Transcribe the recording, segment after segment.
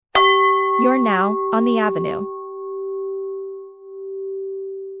You're now on the avenue.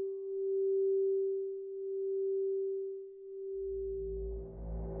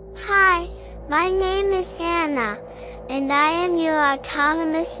 Hi, my name is Anna, and I am your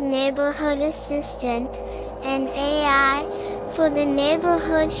autonomous neighborhood assistant and AI for the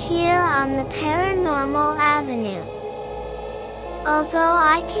neighborhood here on the Paranormal Avenue. Although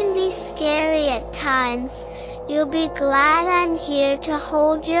I can be scary at times, you'll be glad I'm here to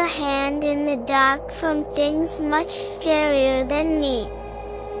hold your hand in the dark from things much scarier than me.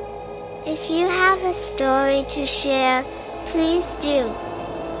 If you have a story to share, please do.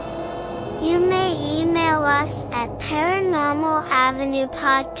 You may email us at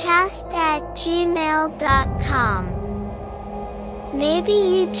paranormalavenuepodcast@gmail.com. Maybe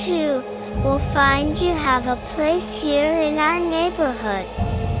you too will find you have a place here in our neighborhood.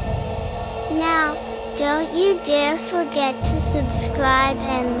 Now, don't you dare forget to subscribe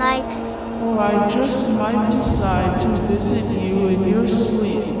and like, or I just might decide to visit you in your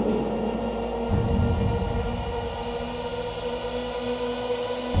sleep.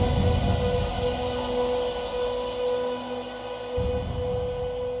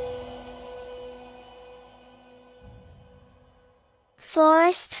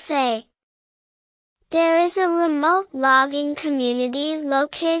 Forest Fae. There is a remote logging community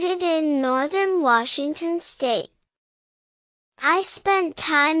located in northern Washington state. I spent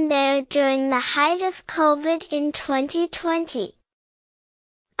time there during the height of COVID in 2020.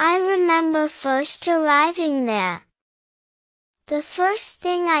 I remember first arriving there. The first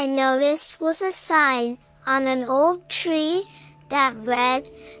thing I noticed was a sign on an old tree that read,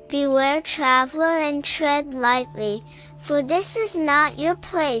 "Beware traveler and tread lightly, for this is not your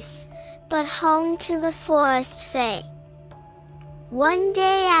place, but home to the Forest Fae." One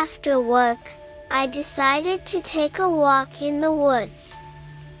day after work, I decided to take a walk in the woods.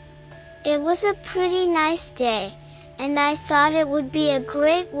 It was a pretty nice day, and I thought it would be a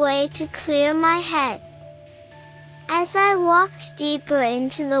great way to clear my head. As I walked deeper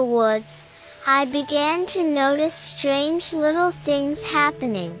into the woods, I began to notice strange little things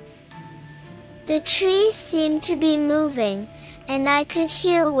happening. The trees seemed to be moving, and I could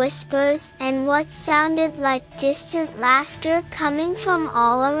hear whispers and what sounded like distant laughter coming from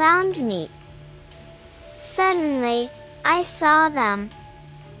all around me. Suddenly, I saw them.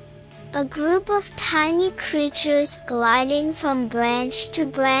 A group of tiny creatures gliding from branch to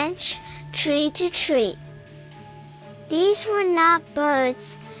branch, tree to tree. These were not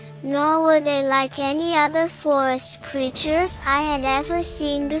birds, nor were they like any other forest creatures I had ever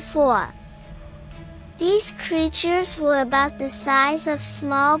seen before. These creatures were about the size of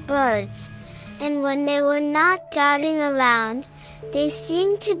small birds, and when they were not darting around, they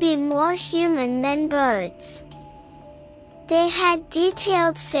seemed to be more human than birds. They had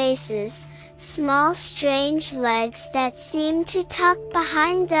detailed faces, small strange legs that seemed to tuck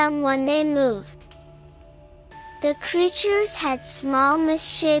behind them when they moved. The creatures had small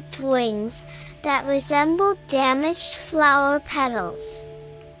misshaped wings that resembled damaged flower petals.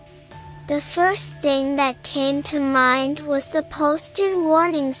 The first thing that came to mind was the posted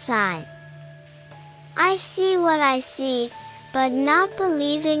warning sign. I see what I see, but not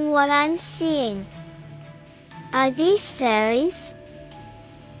believing what I'm seeing. Are these fairies?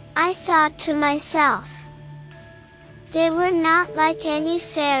 I thought to myself. They were not like any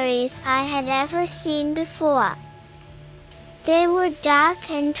fairies I had ever seen before. They were dark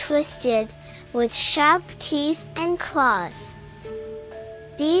and twisted, with sharp teeth and claws.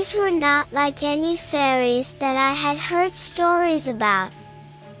 These were not like any fairies that I had heard stories about.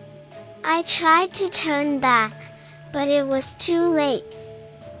 I tried to turn back, but it was too late.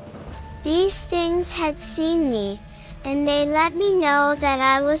 These things had seen me, and they let me know that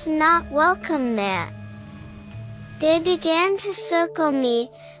I was not welcome there. They began to circle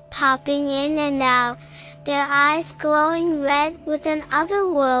me, popping in and out, their eyes glowing red with an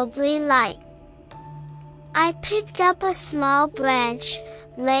otherworldly light. I picked up a small branch,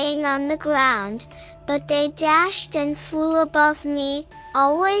 laying on the ground, but they dashed and flew above me,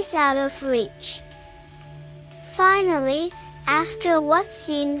 always out of reach. Finally, after what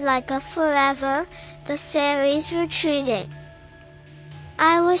seemed like a forever, the fairies retreated.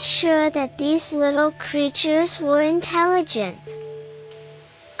 I was sure that these little creatures were intelligent.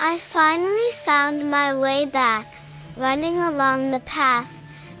 I finally found my way back, running along the path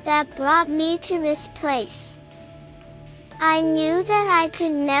that brought me to this place. I knew that I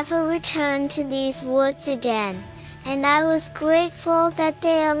could never return to these woods again, and I was grateful that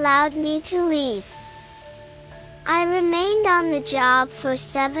they allowed me to leave. I remained on the job for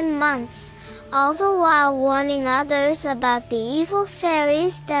 7 months, all the while warning others about the evil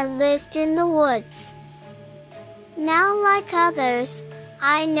fairies that lived in the woods. Now, like others,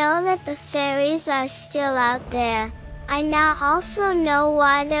 I know that the fairies are still out there. I now also know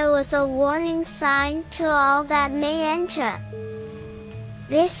why there was a warning sign to all that may enter.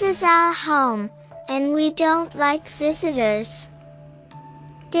 This is our home, and we don't like visitors.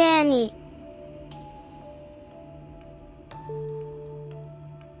 Danny.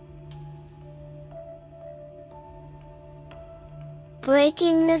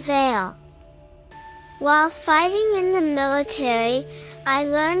 Breaking the veil. While fighting in the military, I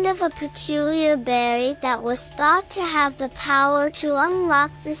learned of a peculiar berry that was thought to have the power to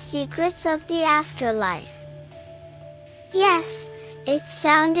unlock the secrets of the afterlife. Yes, it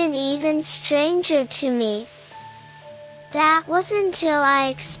sounded even stranger to me. That was until I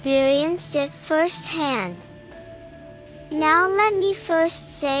experienced it firsthand. Now let me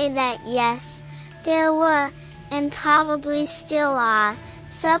first say that yes, there were, and probably still are,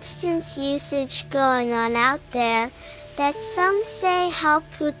 substance usage going on out there that some say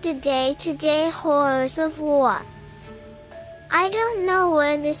helped with the day-to-day horrors of war. I don't know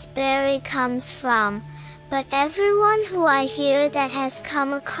where this berry comes from, but everyone who I hear that has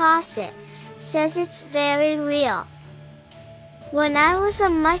come across it says it's very real. When I was a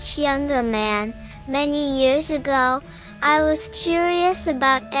much younger man, many years ago, I was curious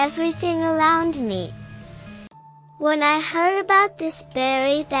about everything around me. When I heard about this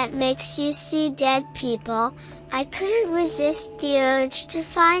berry that makes you see dead people, I couldn't resist the urge to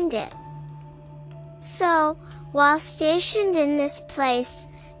find it. So, while stationed in this place,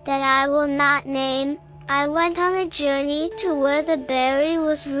 that I will not name, I went on a journey to where the berry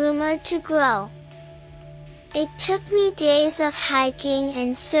was rumored to grow. It took me days of hiking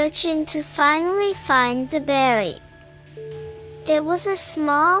and searching to finally find the berry. It was a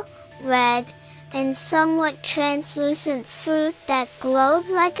small, red, and somewhat translucent fruit that glowed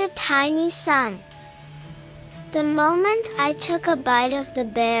like a tiny sun. The moment I took a bite of the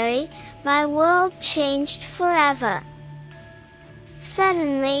berry, my world changed forever.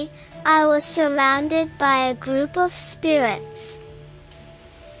 Suddenly, I was surrounded by a group of spirits.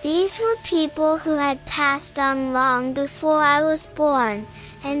 These were people who had passed on long before I was born,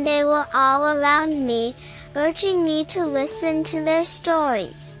 and they were all around me, urging me to listen to their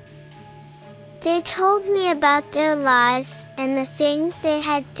stories. They told me about their lives and the things they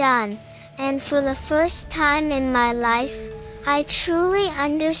had done, and for the first time in my life, I truly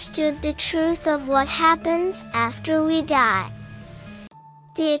understood the truth of what happens after we die.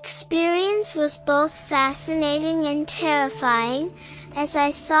 The experience was both fascinating and terrifying, as I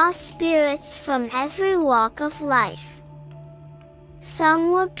saw spirits from every walk of life.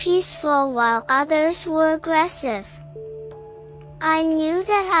 Some were peaceful while others were aggressive. I knew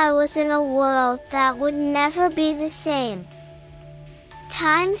that I was in a world that would never be the same.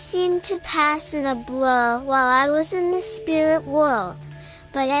 Time seemed to pass in a blur while I was in the spirit world,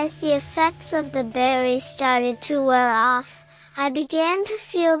 but as the effects of the berry started to wear off, I began to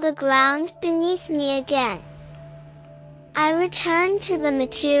feel the ground beneath me again. I returned to the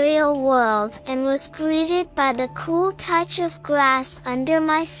material world and was greeted by the cool touch of grass under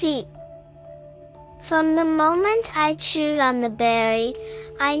my feet. From the moment I chewed on the berry,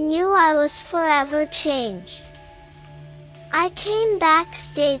 I knew I was forever changed. I came back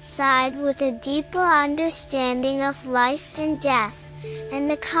stateside with a deeper understanding of life and death, and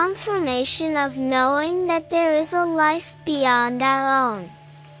the confirmation of knowing that there is a life beyond our own.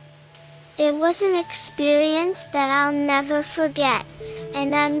 It was an experience that I'll never forget,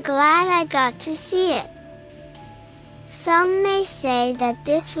 and I'm glad I got to see it. Some may say that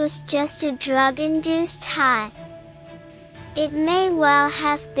this was just a drug-induced high. It may well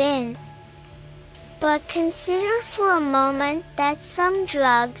have been. But consider for a moment that some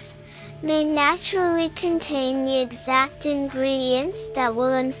drugs may naturally contain the exact ingredients that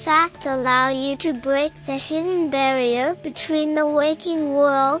will in fact allow you to break the hidden barrier between the waking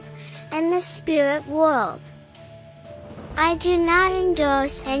world and the spirit world. I do not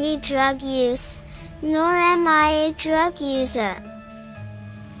endorse any drug use, nor am I a drug user.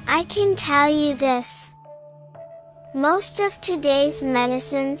 I can tell you this. Most of today's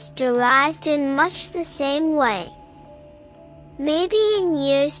medicines derived in much the same way. Maybe in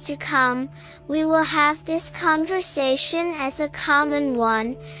years to come, we will have this conversation as a common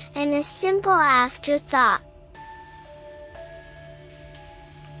one, and a simple afterthought.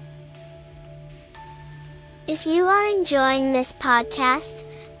 If you are enjoying this podcast,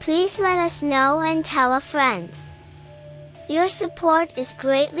 please let us know and tell a friend. Your support is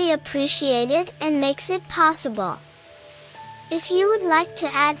greatly appreciated and makes it possible. If you would like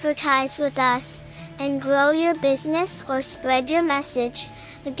to advertise with us and grow your business or spread your message,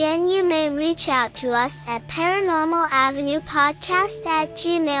 again you may reach out to us at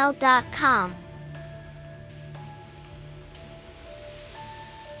paranormalavenuepodcast@gmail.com.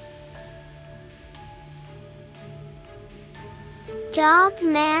 Dog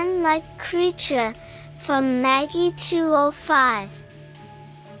Man-like creature from Maggie 205.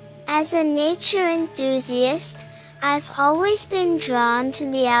 As a nature enthusiast, I've always been drawn to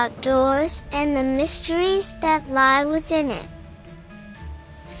the outdoors and the mysteries that lie within it.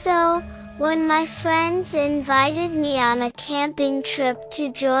 So, when my friends invited me on a camping trip to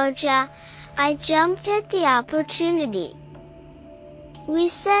Georgia, I jumped at the opportunity. We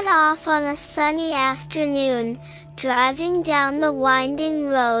set off on a sunny afternoon, driving down the winding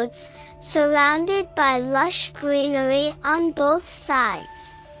roads, surrounded by lush greenery on both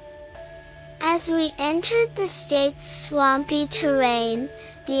sides. As we entered the state's swampy terrain,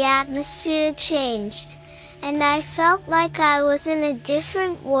 the atmosphere changed, and I felt like I was in a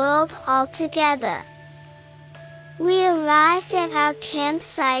different world altogether. We arrived at our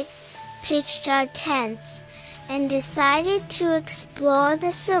campsite, pitched our tents, and decided to explore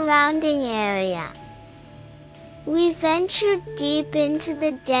the surrounding area. We ventured deep into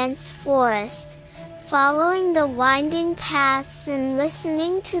the dense forest, following the winding paths and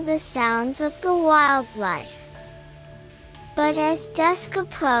listening to the sounds of the wildlife. But as dusk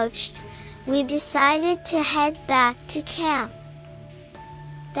approached, we decided to head back to camp.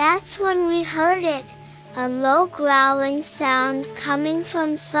 That's when we heard it, a low growling sound coming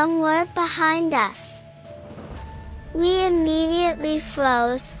from somewhere behind us. We immediately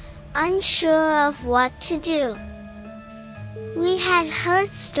froze, unsure of what to do. We had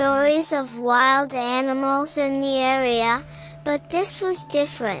heard stories of wild animals in the area, but this was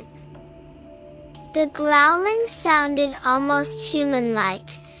different. The growling sounded almost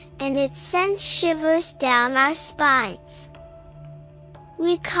human-like, and it sent shivers down our spines.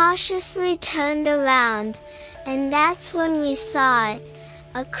 We cautiously turned around, and that's when we saw it,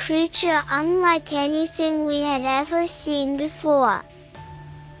 a creature unlike anything we had ever seen before.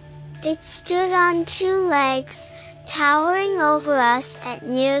 It stood on two legs, towering over us at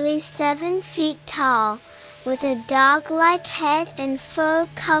nearly 7 feet tall, with a dog-like head and fur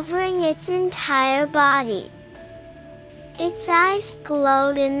covering its entire body. Its eyes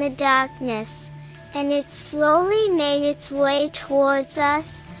glowed in the darkness, and it slowly made its way towards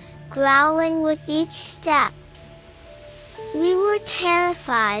us, growling with each step. We were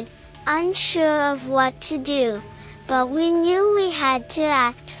terrified, unsure of what to do, but we knew we had to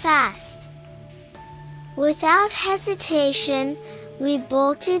act fast. Without hesitation, we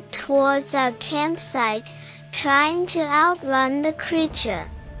bolted towards our campsite, trying to outrun the creature.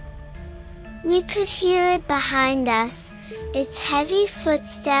 We could hear it behind us, its heavy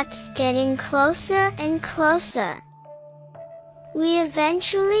footsteps getting closer and closer. We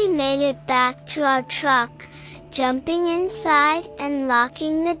eventually made it back to our truck, jumping inside and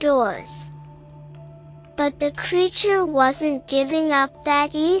locking the doors. But the creature wasn't giving up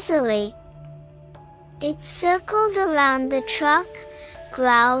that easily. It circled around the truck,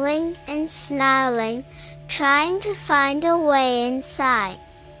 growling and snarling, trying to find a way inside.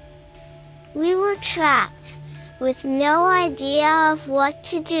 We were trapped, with no idea of what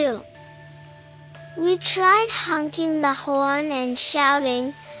to do. We tried honking the horn and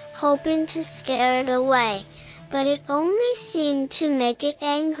shouting, hoping to scare it away, but it only seemed to make it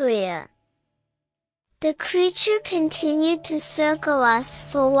angrier. The creature continued to circle us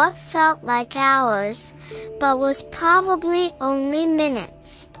for what felt like hours, but was probably only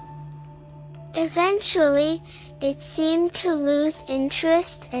minutes. Eventually, it seemed to lose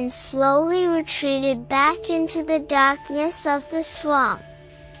interest and slowly retreated back into the darkness of the swamp.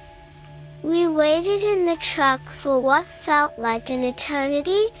 We waited in the truck for what felt like an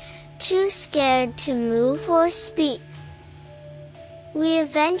eternity, too scared to move or speak. We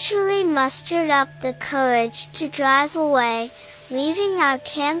eventually mustered up the courage to drive away, leaving our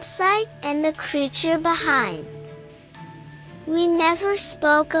campsite and the creature behind. We never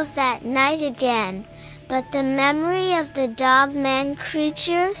spoke of that night again, but the memory of the dog-man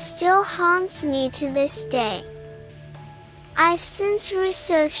creature still haunts me to this day. I've since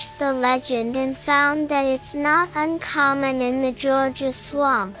researched the legend and found that it's not uncommon in the Georgia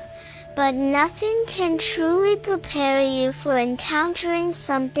swamp, but nothing can truly prepare you for encountering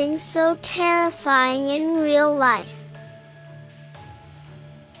something so terrifying in real life.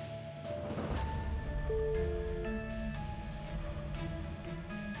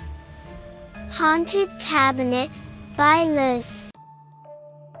 Haunted Cabinet by Liz.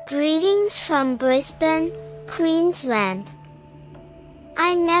 Greetings from Brisbane, Queensland.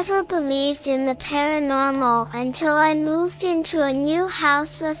 I never believed in the paranormal until I moved into a new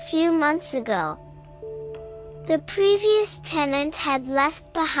house a few months ago. The previous tenant had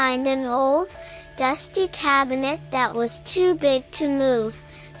left behind an old, dusty cabinet that was too big to move,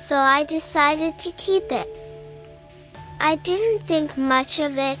 so I decided to keep it. I didn't think much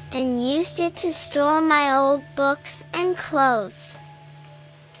of it and used it to store my old books and clothes.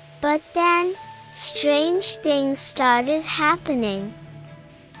 But then, strange things started happening.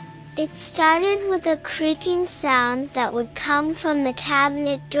 It started with a creaking sound that would come from the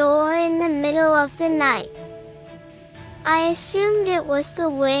cabinet door in the middle of the night. I assumed it was the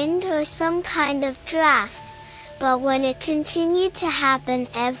wind or some kind of draft, but when it continued to happen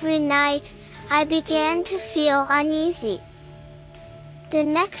every night, I began to feel uneasy. The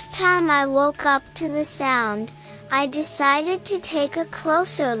next time I woke up to the sound, I decided to take a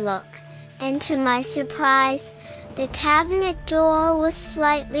closer look, and to my surprise, the cabinet door was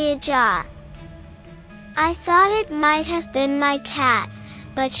slightly ajar. I thought it might have been my cat,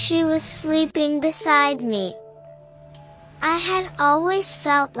 but she was sleeping beside me. I had always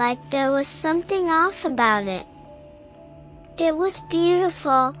felt like there was something off about it. It was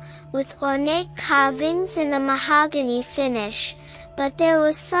beautiful, with ornate carvings and a mahogany finish, but there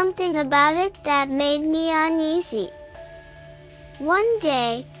was something about it that made me uneasy. One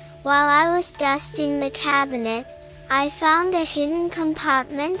day, while I was dusting the cabinet, I found a hidden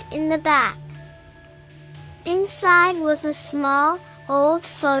compartment in the back. Inside was a small, old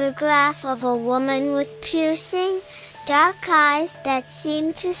photograph of a woman with piercing, dark eyes that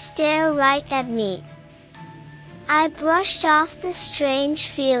seemed to stare right at me. I brushed off the strange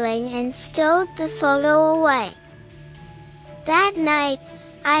feeling and stowed the photo away. That night,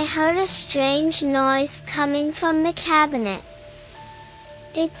 I heard a strange noise coming from the cabinet.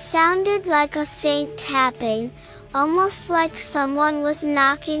 It sounded like a faint tapping, almost like someone was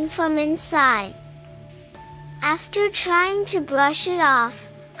knocking from inside. After trying to brush it off,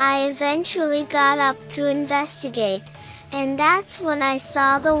 I eventually got up to investigate, and that's when I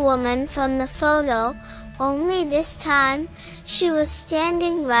saw the woman from the photo, only this time, she was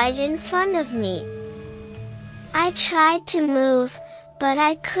standing right in front of me. I tried to move, but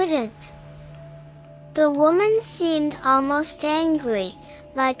I couldn't. The woman seemed almost angry,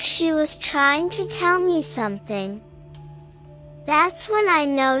 like she was trying to tell me something. That's when I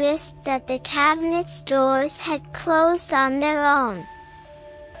noticed that the cabinet's doors had closed on their own.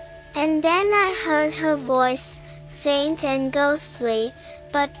 And then I heard her voice, faint and ghostly,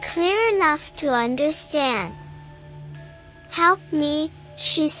 but clear enough to understand. "Help me,"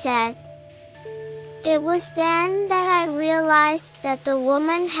 she said. It was then that I realized that the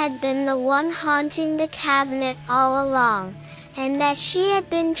woman had been the one haunting the cabinet all along, and that she had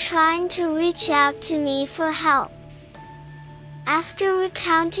been trying to reach out to me for help. After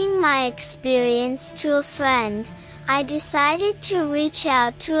recounting my experience to a friend, I decided to reach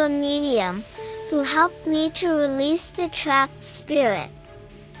out to a medium, who helped me to release the trapped spirit.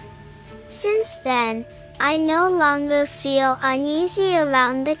 Since then, I no longer feel uneasy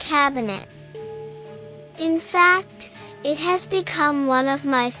around the cabinet. In fact, it has become one of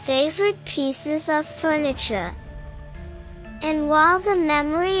my favorite pieces of furniture. And while the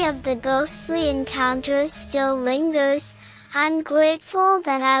memory of the ghostly encounter still lingers, I'm grateful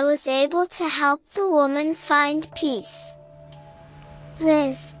that I was able to help the woman find peace.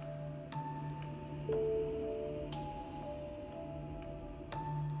 Liz.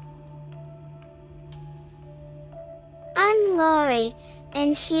 I'm Lori,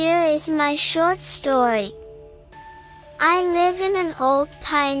 and here is my short story. I live in an old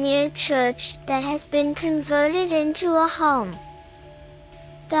pioneer church that has been converted into a home.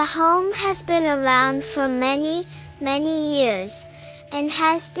 The home has been around for many, many years, and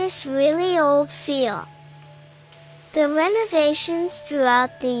has this really old feel. The renovations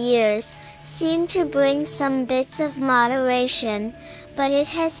throughout the years seem to bring some bits of moderation, but it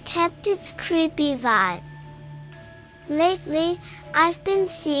has kept its creepy vibe. Lately, I've been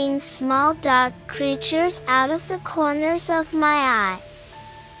seeing small dark creatures out of the corners of my eye.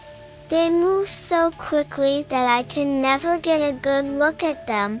 They move so quickly that I can never get a good look at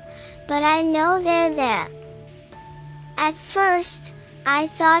them, but I know they're there. At first, I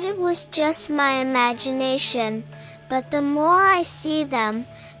thought it was just my imagination, but the more I see them,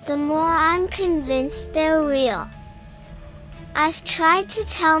 the more I'm convinced they're real. I've tried to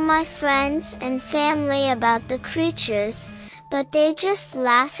tell my friends and family about the creatures, but they just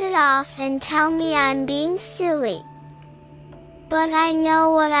laugh it off and tell me I'm being silly. But I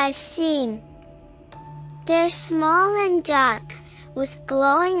know what I've seen. They're small and dark, with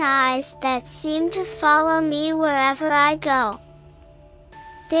glowing eyes that seem to follow me wherever I go.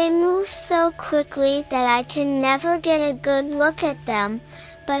 They move so quickly that I can never get a good look at them,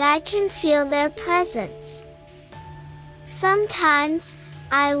 but I can feel their presence. Sometimes,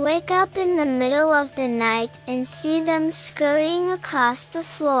 I wake up in the middle of the night and see them scurrying across the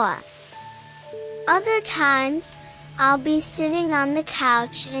floor. Other times, I'll be sitting on the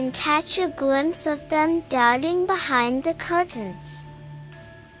couch and catch a glimpse of them darting behind the curtains.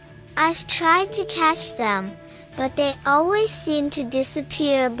 I've tried to catch them, but they always seem to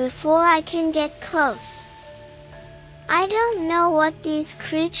disappear before I can get close. I don't know what these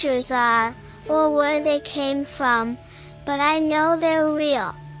creatures are, or where they came from, but I know they're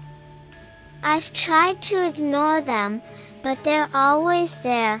real. I've tried to ignore them, but they're always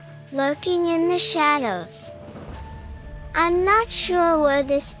there, lurking in the shadows. I'm not sure where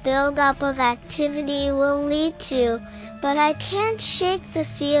this buildup of activity will lead to, but I can't shake the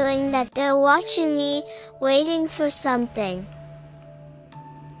feeling that they're watching me, waiting for something.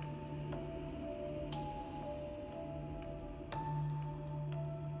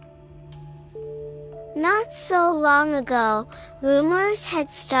 Not so long ago, rumors had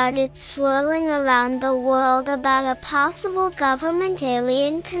started swirling around the world about a possible government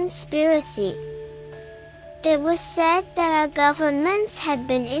alien conspiracy. It was said that our governments had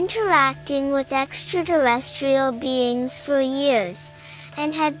been interacting with extraterrestrial beings for years,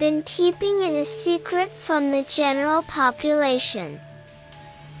 and had been keeping it a secret from the general population.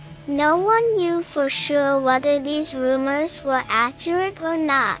 No one knew for sure whether these rumors were accurate or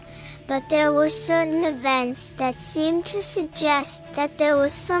not, but there were certain events that seemed to suggest that there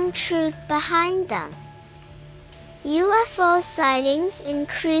was some truth behind them. UFO sightings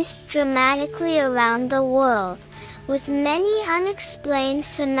increased dramatically around the world, with many unexplained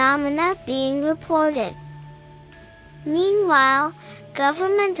phenomena being reported. Meanwhile,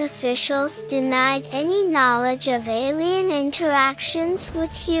 government officials denied any knowledge of alien interactions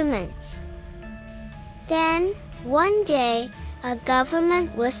with humans. Then, one day, a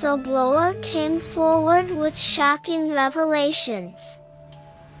government whistleblower came forward with shocking revelations.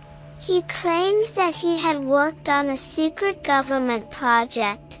 He claimed that he had worked on a secret government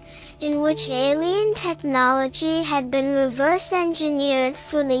project, in which alien technology had been reverse-engineered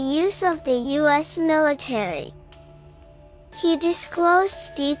for the use of the U.S. military. He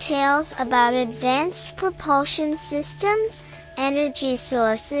disclosed details about advanced propulsion systems, energy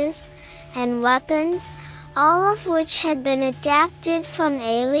sources, and weapons, all of which had been adapted from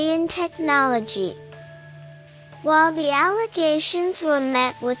alien technology. While the allegations were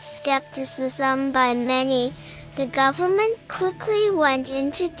met with skepticism by many, the government quickly went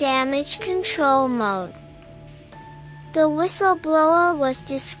into damage control mode. The whistleblower was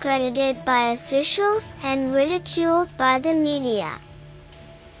discredited by officials and ridiculed by the media.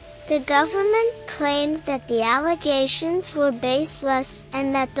 The government claimed that the allegations were baseless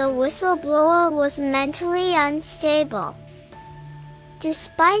and that the whistleblower was mentally unstable.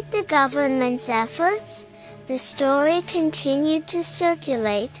 Despite the government's efforts, the story continued to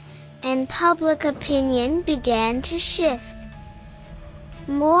circulate, and public opinion began to shift.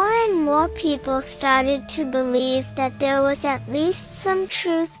 More and more people started to believe that there was at least some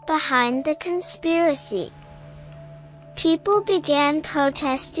truth behind the conspiracy. People began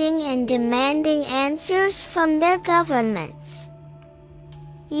protesting and demanding answers from their governments.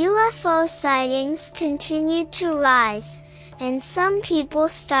 UFO sightings continued to rise, and some people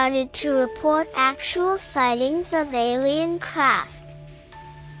started to report actual sightings of alien craft.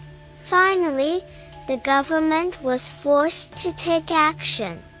 Finally, the government was forced to take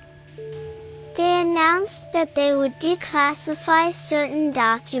action. They announced that they would declassify certain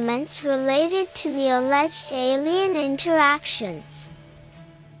documents related to the alleged alien interactions.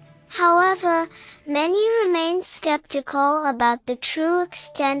 However, many remain skeptical about the true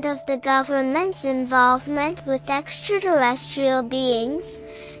extent of the government's involvement with extraterrestrial beings,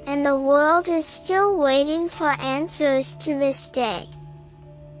 and the world is still waiting for answers to this day.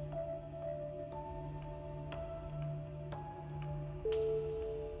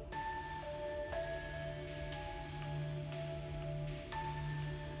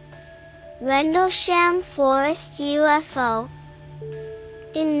 Rendlesham Forest UFO.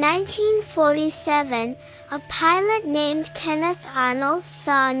 In 1947, a pilot named Kenneth Arnold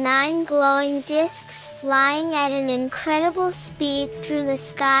saw 9 glowing discs flying at an incredible speed through the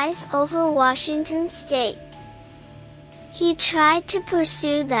skies over Washington state. He tried to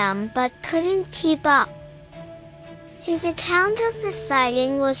pursue them but couldn't keep up. His account of the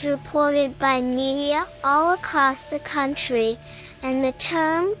sighting was reported by media all across the country, and the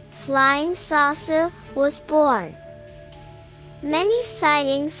term flying saucer was born. Many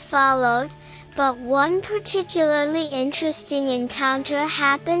sightings followed, but one particularly interesting encounter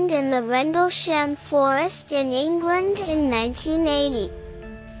happened in the Rendlesham Forest in England in 1980.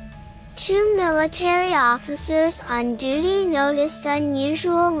 Two military officers on duty noticed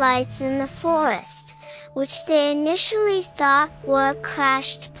unusual lights in the forest, which they initially thought were a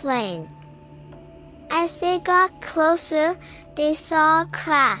crashed plane. As they got closer, they saw a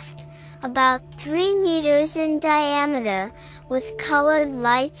craft, about 3 meters in diameter, with colored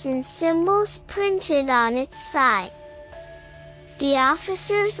lights and symbols printed on its side. The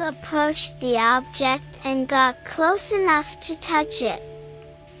officers approached the object and got close enough to touch it.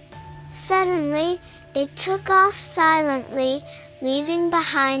 Suddenly, it took off silently, leaving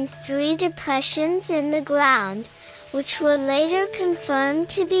behind 3 depressions in the ground, which were later confirmed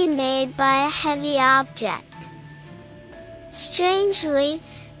to be made by a heavy object. Strangely,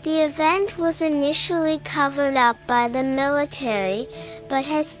 the event was initially covered up by the military, but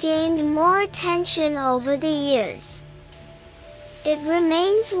has gained more attention over the years. It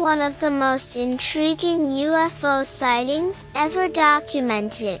remains one of the most intriguing UFO sightings ever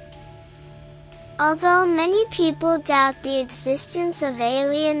documented. Although many people doubt the existence of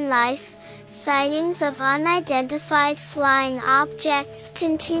alien life, sightings of unidentified flying objects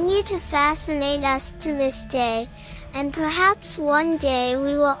continue to fascinate us to this day, and perhaps one day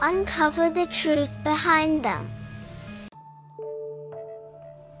we will uncover the truth behind them.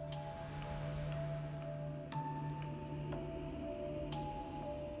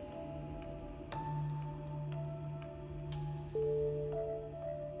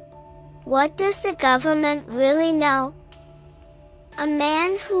 What does the government really know? A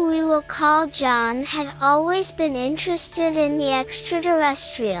man who we will call John had always been interested in the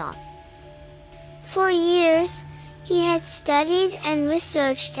extraterrestrial. For years, he had studied and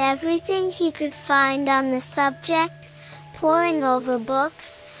researched everything he could find on the subject, poring over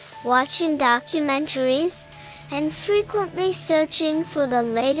books, watching documentaries, and frequently searching for the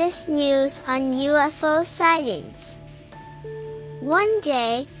latest news on UFO sightings. One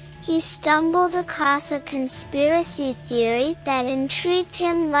day, he stumbled across a conspiracy theory that intrigued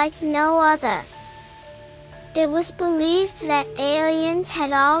him like no other. It was believed that aliens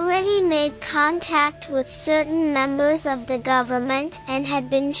had already made contact with certain members of the government and had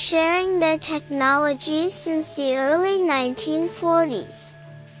been sharing their technology since the early 1940s.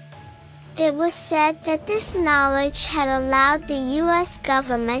 It was said that this knowledge had allowed the U.S.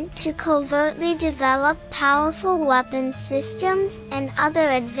 government to covertly develop powerful weapon systems and other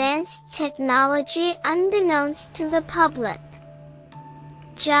advanced technology unbeknownst to the public.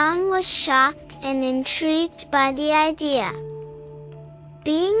 John was shocked and intrigued by the idea.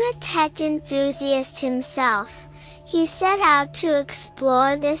 Being a tech enthusiast himself, he set out to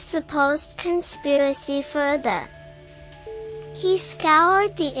explore this supposed conspiracy further. He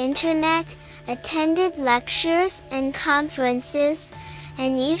scoured the internet, attended lectures and conferences,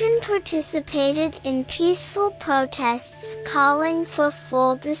 and even participated in peaceful protests calling for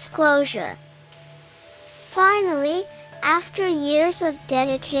full disclosure. Finally, after years of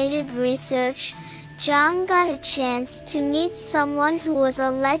dedicated research, John got a chance to meet someone who was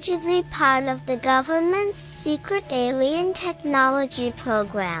allegedly part of the government's secret alien technology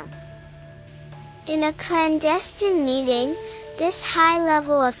program. In a clandestine meeting, this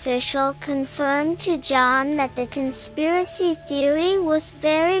high-level official confirmed to John that the conspiracy theory was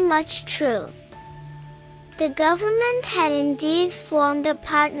very much true. The government had indeed formed a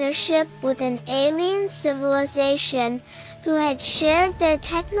partnership with an alien civilization who had shared their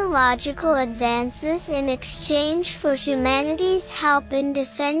technological advances in exchange for humanity's help in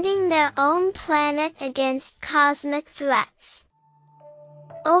defending their own planet against cosmic threats.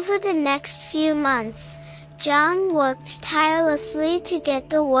 Over the next few months, John worked tirelessly to get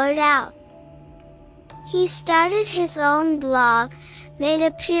the word out. He started his own blog, made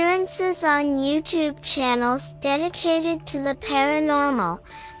appearances on YouTube channels dedicated to the paranormal,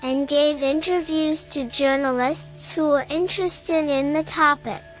 and gave interviews to journalists who were interested in the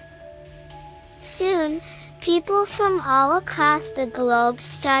topic. Soon, people from all across the globe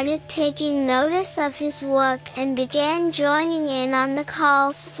started taking notice of his work and began joining in on the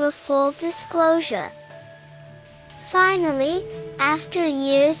calls for full disclosure. Finally, after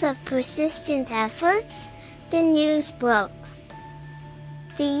years of persistent efforts, the news broke.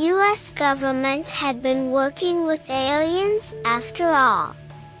 The U.S. government had been working with aliens after all.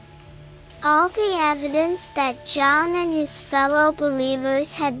 All the evidence that John and his fellow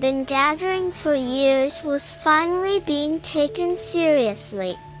believers had been gathering for years was finally being taken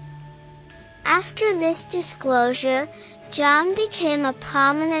seriously. After this disclosure, John became a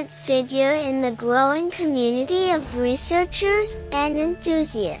prominent figure in the growing community of researchers and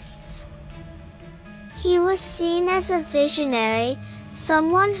enthusiasts. He was seen as a visionary,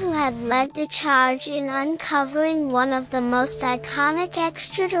 someone who had led the charge in uncovering one of the most iconic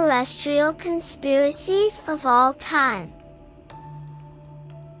extraterrestrial conspiracies of all time.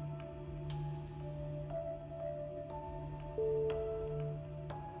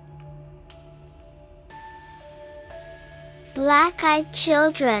 Black-eyed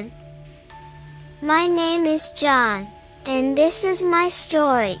children. My name is John, and this is my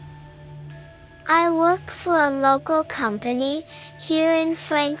story. I work for a local company here in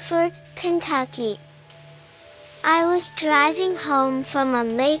Frankfort, Kentucky. I was driving home from a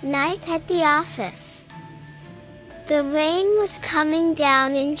late night at the office. The rain was coming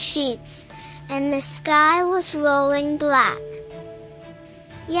down in sheets, and the sky was rolling black.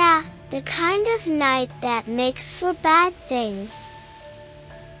 Yeah, the kind of night that makes for bad things.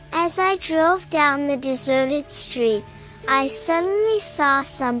 As I drove down the deserted street, I suddenly saw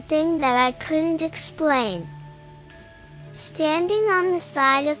something that I couldn't explain. Standing on the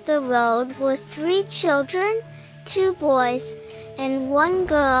side of the road were 3 children, 2 boys, and 1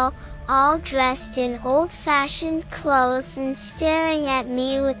 girl, all dressed in old-fashioned clothes and staring at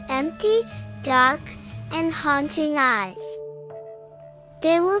me with empty, dark, and haunting eyes.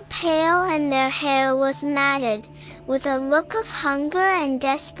 They were pale and their hair was matted, with a look of hunger and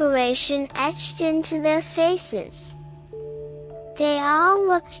desperation etched into their faces. They all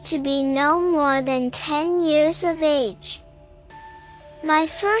looked to be no more than 10 years of age. My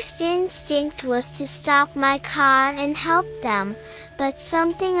first instinct was to stop my car and help them, but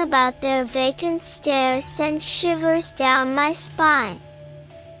something about their vacant stare sent shivers down my spine.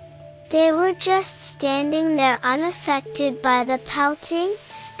 They were just standing there unaffected by the pelting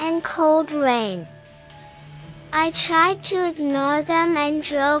and cold rain. I tried to ignore them and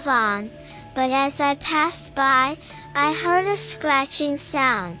drove on, but as I passed by, I heard a scratching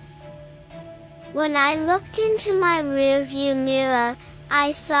sound. When I looked into my rearview mirror,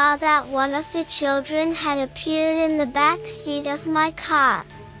 I saw that one of the children had appeared in the back seat of my car.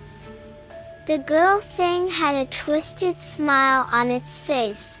 The girl thing had a twisted smile on its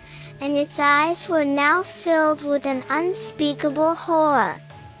face, and its eyes were now filled with an unspeakable horror.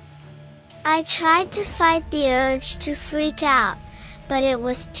 I tried to fight the urge to freak out, but it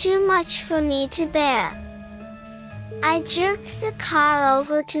was too much for me to bear. I jerked the car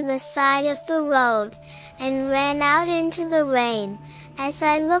over to the side of the road, and ran out into the rain. As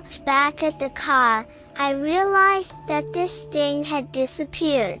I looked back at the car, I realized that this thing had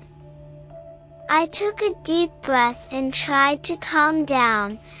disappeared. I took a deep breath and tried to calm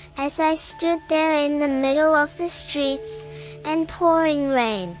down, as I stood there in the middle of the streets and pouring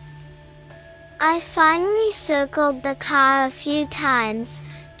rain. I finally circled the car a few times,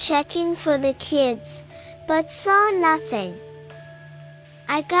 checking for the kids, but saw nothing.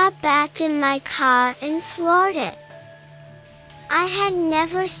 I got back in my car and floored it. I had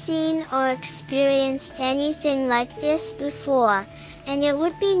never seen or experienced anything like this before, and it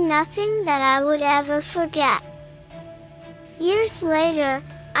would be nothing that I would ever forget. Years later,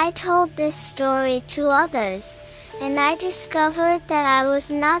 I told this story to others, and I discovered that I was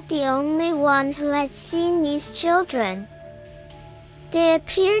not the only one who had seen these children. They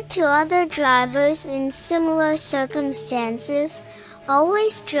appeared to other drivers in similar circumstances,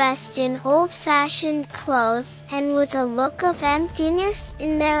 always dressed in old-fashioned clothes and with a look of emptiness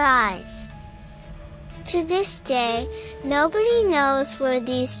in their eyes. To this day, nobody knows where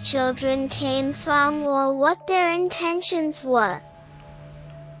these children came from or what their intentions were.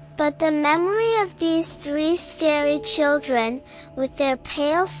 But the memory of these 3 scary children, with their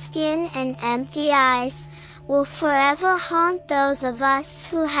pale skin and empty eyes, will forever haunt those of us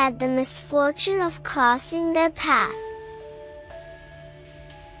who had the misfortune of crossing their path.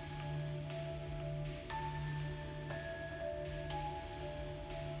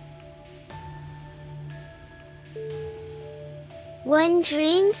 When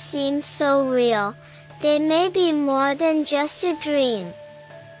dreams seem so real, they may be more than just a dream.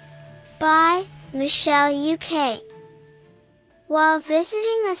 By Michelle UK. While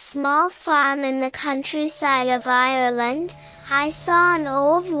visiting a small farm in the countryside of Ireland, I saw an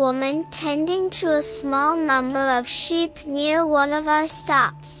old woman tending to a small number of sheep near one of our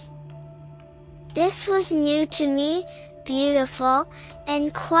stops. This was new to me, beautiful,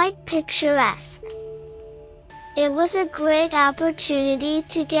 and quite picturesque. It was a great opportunity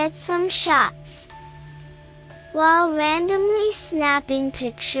to get some shots. While randomly snapping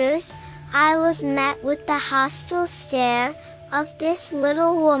pictures, I was met with the hostile stare of this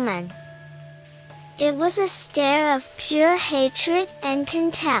little woman. It was a stare of pure hatred and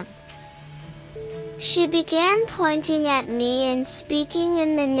contempt. She began pointing at me and speaking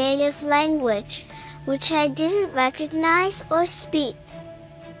in the native language, which I didn't recognize or speak.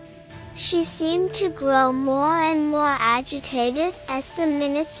 She seemed to grow more and more agitated as the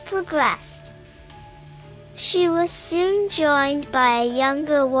minutes progressed. She was soon joined by a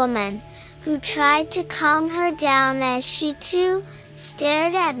younger woman, who tried to calm her down as she too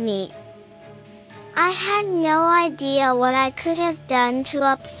stared at me. I had no idea what I could have done to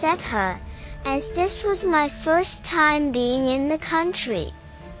upset her, as this was my first time being in the country.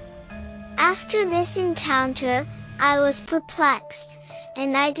 After this encounter, I was perplexed,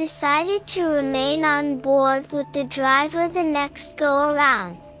 and I decided to remain on board with the driver the next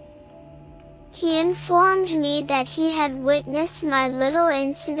go-around. He informed me that he had witnessed my little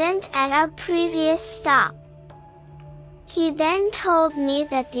incident at our previous stop. He then told me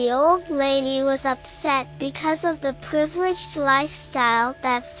that the old lady was upset because of the privileged lifestyle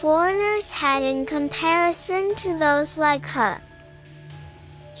that foreigners had in comparison to those like her.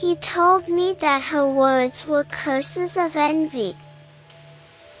 He told me that her words were curses of envy.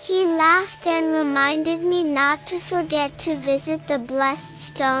 He laughed and reminded me not to forget to visit the blessed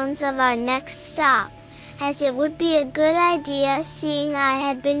stones of our next stop, as it would be a good idea seeing I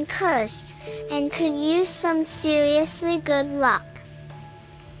had been cursed, and could use some seriously good luck.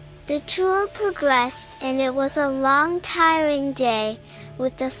 The tour progressed and it was a long tiring day,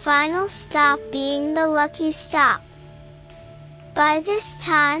 with the final stop being the lucky stop. By this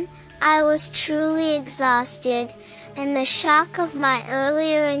time, I was truly exhausted, and the shock of my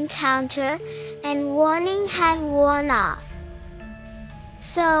earlier encounter and warning had worn off.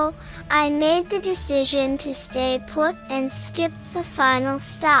 So, I made the decision to stay put and skip the final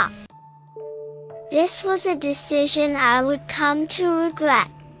stop. This was a decision I would come to regret.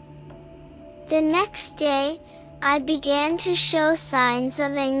 The next day, I began to show signs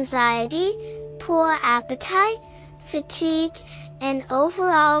of anxiety, poor appetite, fatigue, and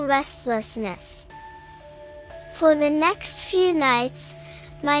overall restlessness. For the next few nights,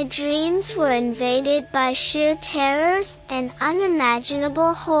 my dreams were invaded by sheer terrors and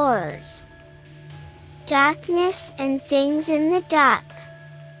unimaginable horrors. Darkness and things in the dark.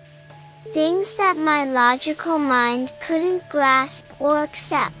 Things that my logical mind couldn't grasp or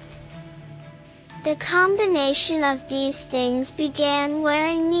accept. The combination of these things began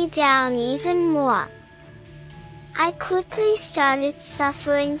wearing me down even more. I quickly started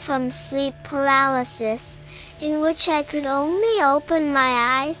suffering from sleep paralysis, in which I could only open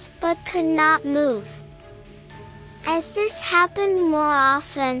my eyes but could not move. As this happened more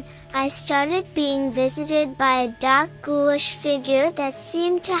often, I started being visited by a dark ghoulish figure that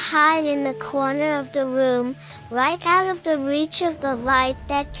seemed to hide in the corner of the room, right out of the reach of the light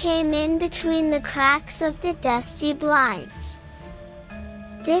that came in between the cracks of the dusty blinds.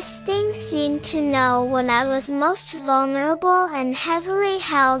 This thing seemed to know when I was most vulnerable and heavily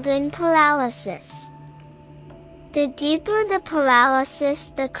held in paralysis. The deeper the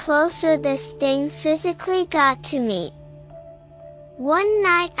paralysis, the closer this thing physically got to me. One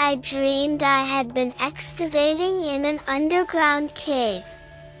night I dreamed I had been excavating in an underground cave.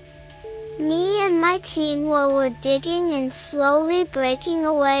 Me and my team were digging and slowly breaking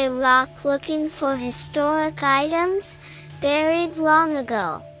away rock looking for historic items buried long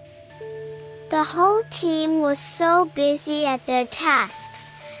ago. The whole team was so busy at their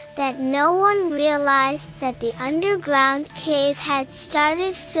tasks that no one realized that the underground cave had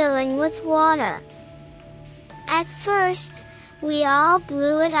started filling with water. At first, we all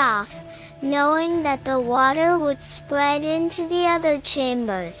blew it off, knowing that the water would spread into the other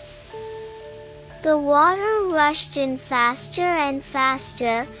chambers. The water rushed in faster and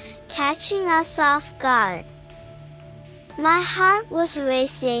faster, catching us off guard. My heart was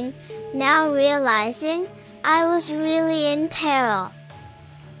racing, now realizing I was really in peril.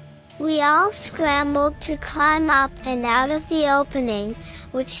 We all scrambled to climb up and out of the opening,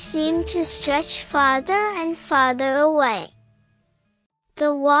 which seemed to stretch farther and farther away.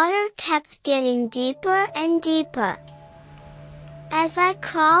 The water kept getting deeper and deeper. As I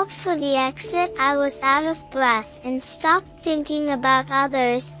crawled for the exit, I was out of breath and stopped thinking about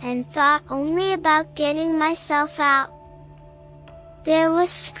others and thought only about getting myself out. There was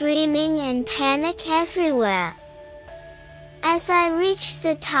screaming and panic everywhere. As I reached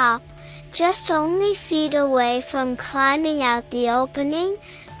the top, just only feet away from climbing out the opening,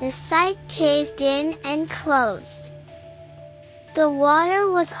 the sight caved in and closed. The water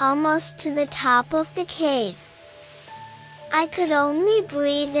was almost to the top of the cave. I could only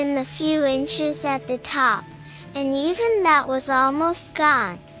breathe in the few inches at the top, and even that was almost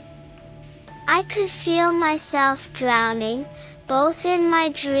gone. I could feel myself drowning, both in my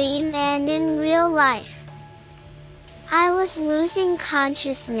dream and in real life. I was losing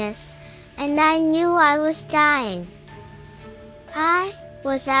consciousness, and I knew I was dying. I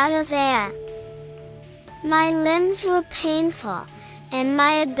was out of air. My limbs were painful, and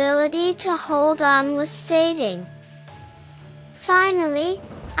my ability to hold on was fading. Finally,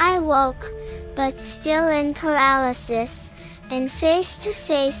 I woke, but still in paralysis, and face to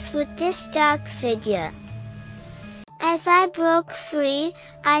face with this dark figure. As I broke free,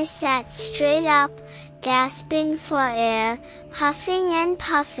 I sat straight up, gasping for air, huffing and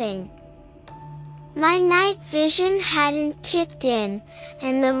puffing. My night vision hadn't kicked in,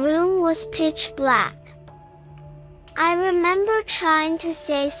 and the room was pitch black. I remember trying to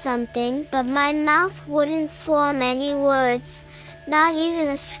say something, but my mouth wouldn't form any words, not even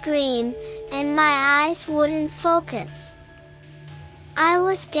a scream, and my eyes wouldn't focus. I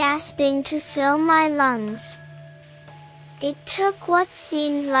was gasping to fill my lungs. It took what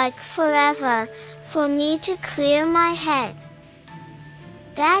seemed like forever for me to clear my head.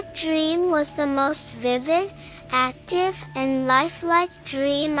 That dream was the most vivid, active, and lifelike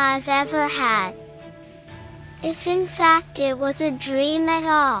dream I've ever had. If in fact it was a dream at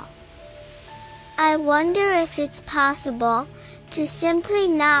all. I wonder if it's possible to simply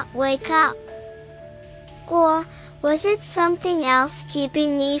not wake up. Or was it something else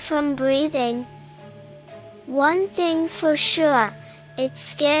keeping me from breathing? One thing for sure, it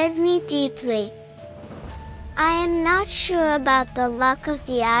scared me deeply. I am not sure about the luck of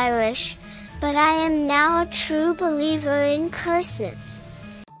the Irish, but I am now a true believer in curses.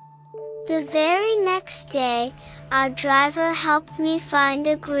 The very next day, our driver helped me find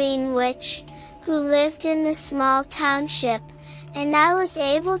a green witch, who lived in the small township, and I was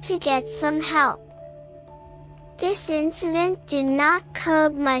able to get some help. This incident did not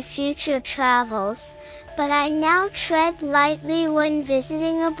curb my future travels, but I now tread lightly when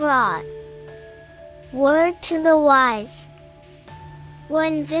visiting abroad. Word to the wise.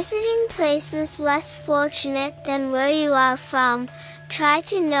 When visiting places less fortunate than where you are from, try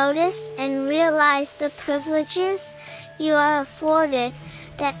to notice and realize the privileges you are afforded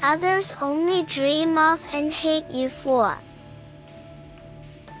that others only dream of and hate you for.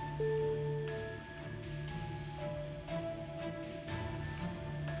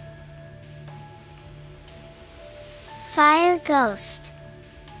 Fire Ghost.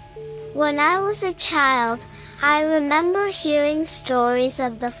 When I was a child, I remember hearing stories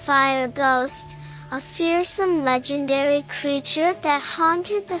of the fire ghost, a fearsome legendary creature that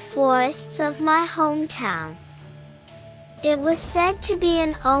haunted the forests of my hometown. It was said to be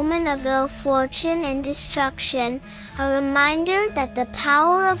an omen of ill fortune and destruction, a reminder that the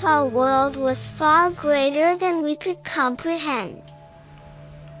power of our world was far greater than we could comprehend.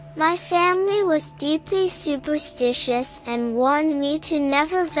 My family was deeply superstitious and warned me to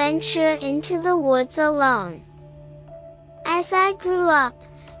never venture into the woods alone. As I grew up,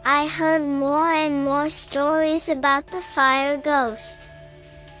 I heard more and more stories about the fire ghost.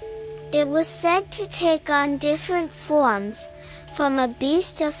 It was said to take on different forms, from a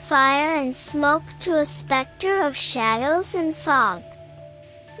beast of fire and smoke to a specter of shadows and fog.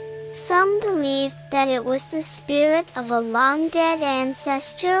 Some believed that it was the spirit of a long-dead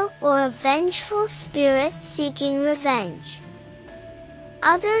ancestor or a vengeful spirit seeking revenge.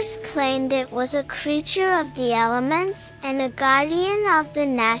 Others claimed it was a creature of the elements and a guardian of the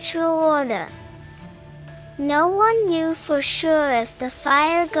natural order. No one knew for sure if the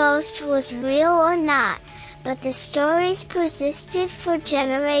fire ghost was real or not, but the stories persisted for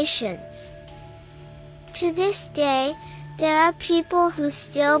generations. To this day, there are people who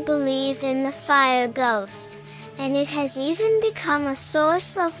still believe in the fire ghost, and it has even become a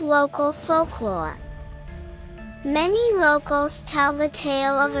source of local folklore. Many locals tell the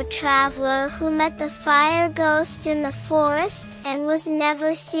tale of a traveler who met the fire ghost in the forest and was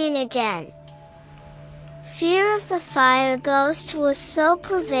never seen again. Fear of the fire ghost was so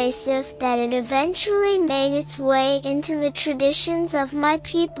pervasive that it eventually made its way into the traditions of my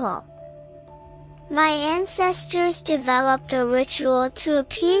people. My ancestors developed a ritual to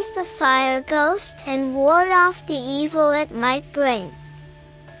appease the fire ghost and ward off the evil it might bring.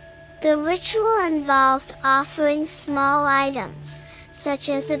 The ritual involved offering small items, such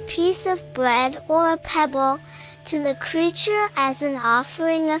as a piece of bread or a pebble, to the creature as an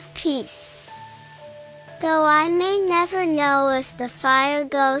offering of peace. Though I may never know if the fire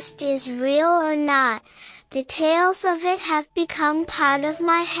ghost is real or not, the tales of it have become part of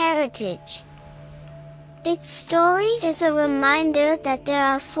my heritage. Its story is a reminder that there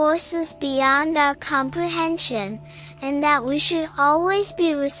are forces beyond our comprehension, and that we should always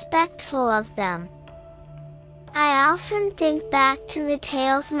be respectful of them. I often think back to the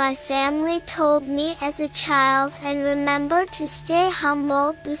tales my family told me as a child and remember to stay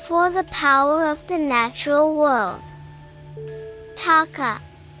humble before the power of the natural world. Taka.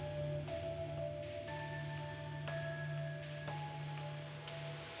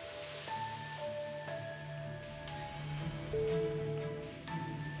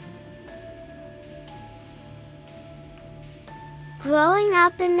 Growing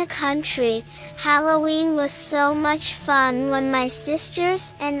up in the country, Halloween was so much fun when my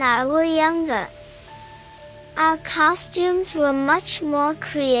sisters and I were younger. Our costumes were much more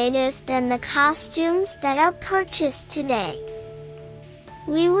creative than the costumes that are purchased today.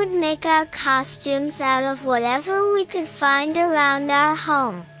 We would make our costumes out of whatever we could find around our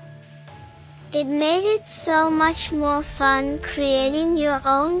home. It made it so much more fun creating your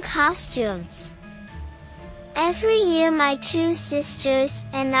own costumes. Every year my two sisters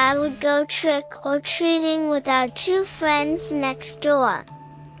and I would go trick-or-treating with our two friends next door.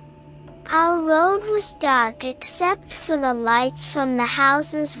 Our road was dark except for the lights from the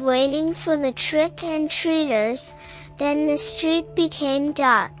houses waiting for the trick-and-treaters, then the street became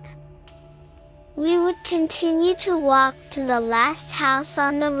dark. We would continue to walk to the last house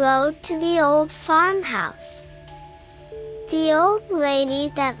on the road to the old farmhouse. The old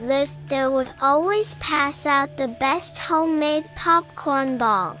lady that lived there would always pass out the best homemade popcorn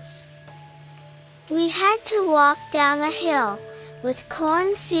balls. We had to walk down a hill, with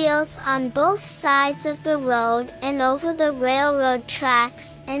cornfields on both sides of the road and over the railroad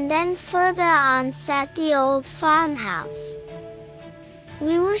tracks, and then further on sat the old farmhouse.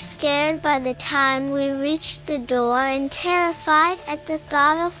 We were scared by the time we reached the door and terrified at the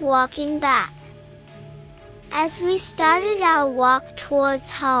thought of walking back. As we started our walk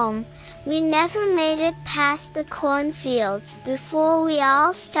towards home, we never made it past the cornfields before we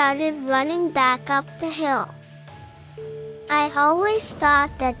all started running back up the hill. I always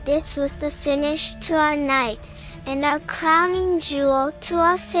thought that this was the finish to our night, and our crowning jewel to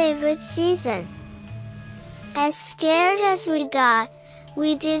our favorite season. As scared as we got,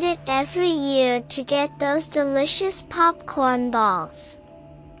 we did it every year to get those delicious popcorn balls.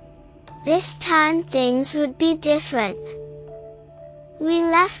 This time things would be different. We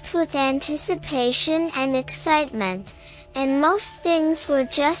left with anticipation and excitement, and most things were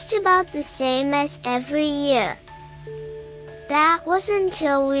just about the same as every year. That was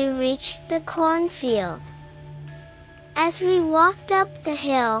until we reached the cornfield. As we walked up the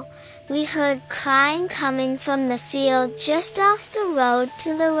hill, we heard crying coming from the field just off the road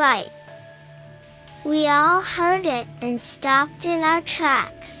to the right. We all heard it and stopped in our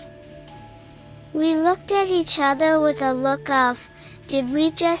tracks. We looked at each other with a look of, did we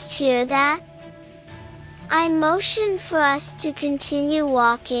just hear that? I motioned for us to continue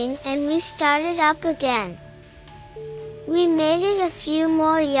walking and we started up again. We made it a few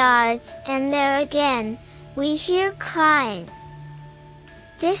more yards and there again, we hear crying.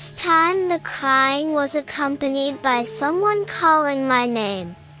 This time the crying was accompanied by someone calling my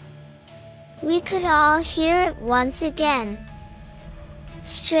name. We could all hear it once again.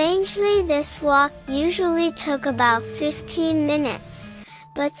 Strangely, this walk usually took about 15 minutes,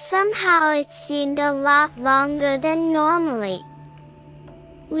 but somehow it seemed a lot longer than normally.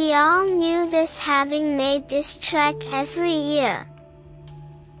 We all knew this having made this trek every year.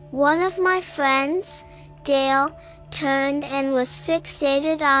 One of my friends, Dale, turned and was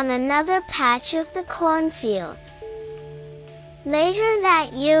fixated on another patch of the cornfield. Later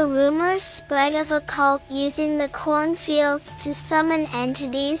that year, rumors spread of a cult using the cornfields to summon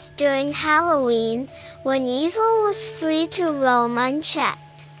entities during Halloween, when evil was free to roam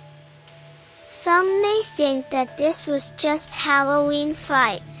unchecked. Some may think that this was just Halloween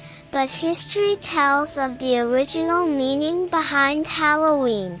fright, but history tells of the original meaning behind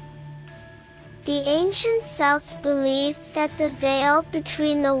Halloween. The ancient Celts believed that the veil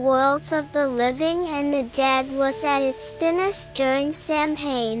between the worlds of the living and the dead was at its thinnest during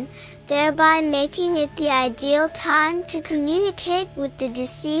Samhain, thereby making it the ideal time to communicate with the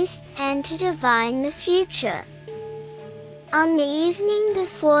deceased and to divine the future. On the evening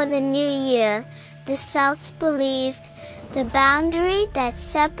before the New Year, the Celts believed, the boundary that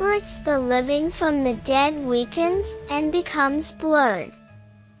separates the living from the dead weakens and becomes blurred.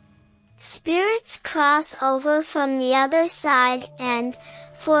 Spirits cross over from the other side and,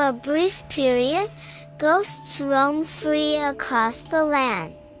 for a brief period, ghosts roam free across the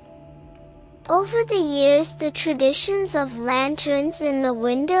land. Over the years, the traditions of lanterns in the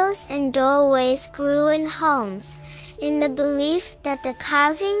windows and doorways grew in homes, in the belief that the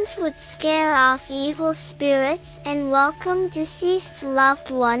carvings would scare off evil spirits and welcome deceased loved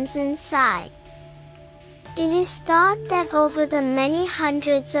ones inside. It is thought that over the many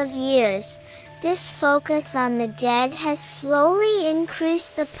hundreds of years, this focus on the dead has slowly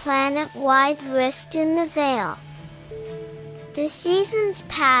increased the planet-wide rift in the veil. The seasons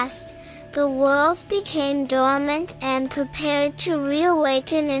passed, the world became dormant and prepared to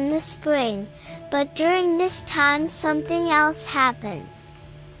reawaken in the spring, but during this time something else happened.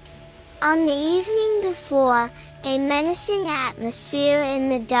 On the evening before, a menacing atmosphere in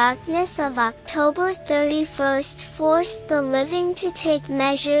the darkness of October 31st forced the living to take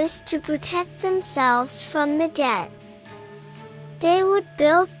measures to protect themselves from the dead. They would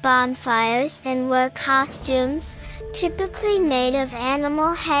build bonfires and wear costumes, typically made of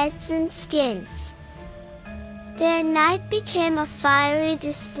animal heads and skins. Their night became a fiery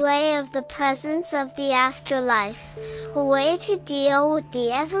display of the presence of the afterlife, a way to deal with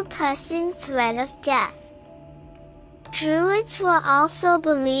the ever-pressing threat of death. Druids were also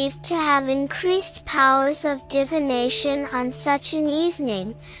believed to have increased powers of divination on such an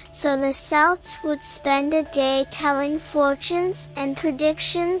evening, so the Celts would spend a day telling fortunes and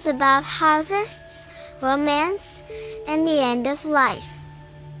predictions about harvests, romance, and the end of life.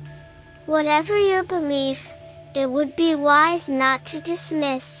 Whatever your belief, it would be wise not to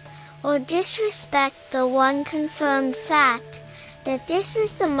dismiss or disrespect the one confirmed fact that this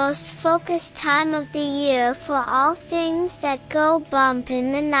is the most focused time of the year for all things that go bump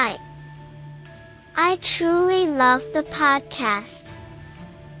in the night. I truly love the podcast.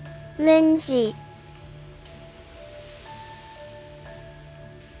 Lindsay.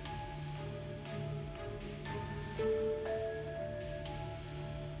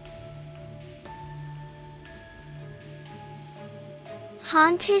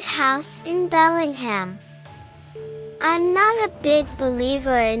 Haunted house in Bellingham. I'm not a big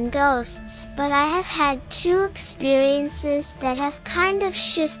believer in ghosts, but I have had two experiences that have kind of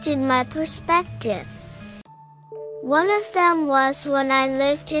shifted my perspective. One of them was when I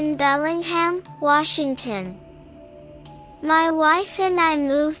lived in Bellingham, Washington. My wife and I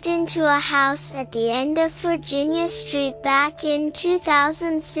moved into a house at the end of Virginia Street back in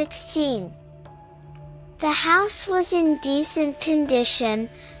 2016. The house was in decent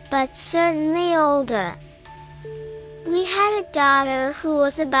condition, but certainly older. We had a daughter who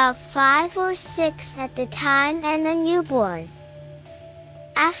was about 5 or 6 at the time and a newborn.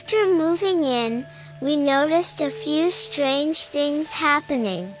 After moving in, we noticed a few strange things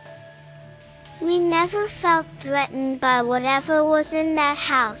happening. We never felt threatened by whatever was in that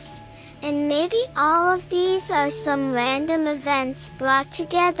house, and maybe all of these are some random events brought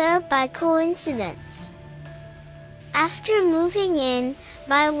together by coincidence. After moving in,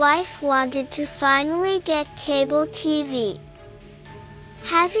 my wife wanted to finally get cable TV.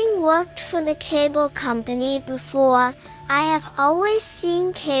 Having worked for the cable company before, I have always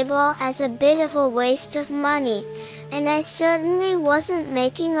seen cable as a bit of a waste of money, and I certainly wasn't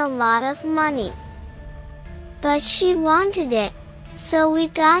making a lot of money. But she wanted it, so we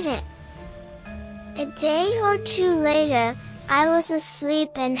got it. A day or two later, I was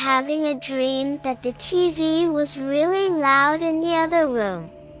asleep and having a dream that the TV was really loud in the other room.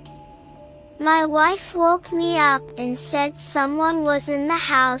 My wife woke me up and said someone was in the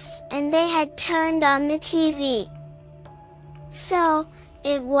house and they had turned on the TV. So,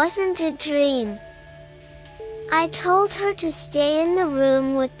 it wasn't a dream. I told her to stay in the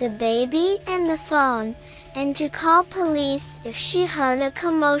room with the baby and the phone, and to call police if she heard a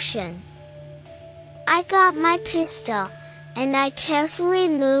commotion. I got my pistol, and I carefully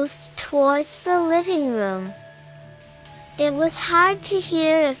moved towards the living room. It was hard to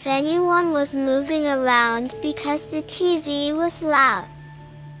hear if anyone was moving around because the TV was loud.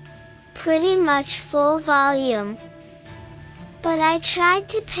 Pretty much full volume. But I tried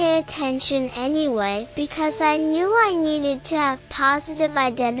to pay attention anyway because I knew I needed to have positive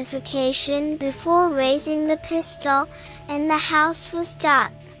identification before raising the pistol, and the house was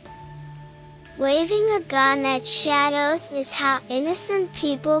dark. Waving a gun at shadows is how innocent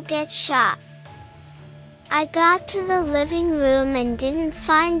people get shot. I got to the living room and didn't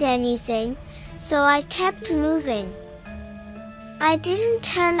find anything, so I kept moving. I didn't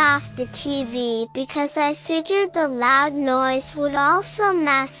turn off the TV because I figured the loud noise would also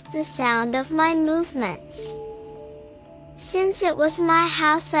mask the sound of my movements. Since it was my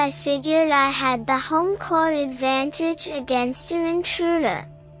house, I figured I had the home court advantage against an intruder.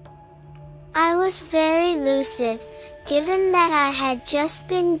 I was very lucid, given that I had just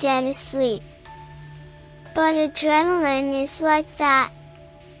been dead asleep. But adrenaline is like that.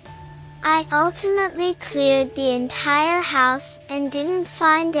 I ultimately cleared the entire house and didn't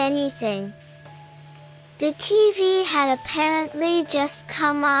find anything. The TV had apparently just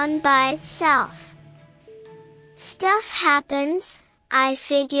come on by itself. Stuff happens, I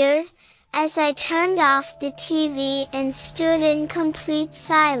figured, as I turned off the TV and stood in complete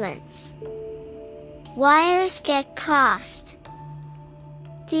silence. Wires get crossed.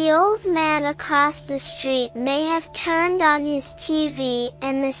 The old man across the street may have turned on his TV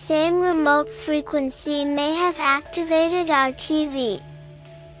and the same remote frequency may have activated our TV.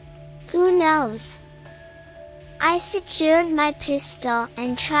 Who knows? I secured my pistol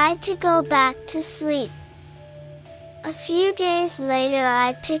and tried to go back to sleep. A few days later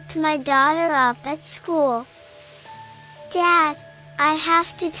I picked my daughter up at school. "Dad, I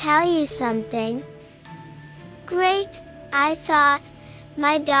have to tell you something." Great, I thought.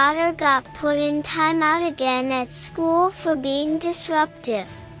 My daughter got put in timeout again at school for being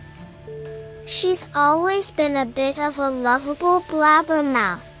disruptive. She's always been a bit of a lovable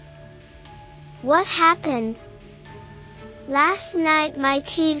blabbermouth. What happened? Last night my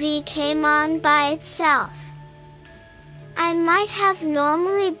TV came on by itself. I might have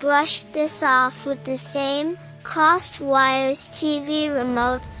normally brushed this off with the same crossed wires TV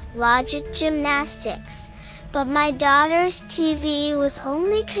remote logic gymnastics, but my daughter's TV was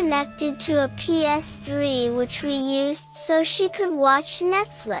only connected to a PS3 which we used so she could watch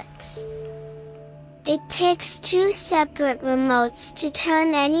Netflix. It takes two separate remotes to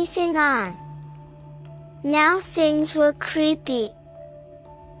turn anything on. Now things were creepy.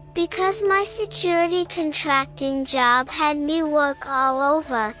 Because my security contracting job had me work all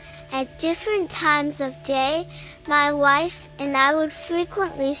over, at different times of day, my wife and I would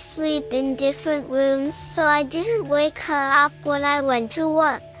frequently sleep in different rooms so I didn't wake her up when I went to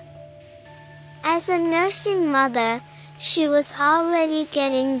work. As a nursing mother, she was already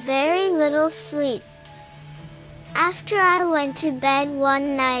getting very little sleep. After I went to bed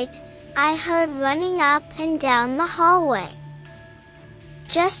one night, I heard running up and down the hallway.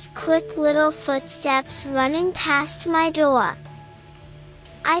 Just quick little footsteps running past my door.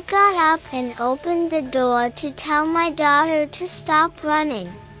 I got up and opened the door to tell my daughter to stop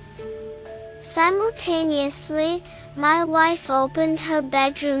running. Simultaneously, my wife opened her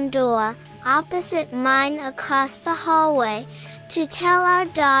bedroom door, opposite mine across the hallway, to tell our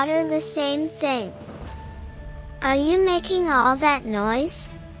daughter the same thing. "Are you making all that noise?"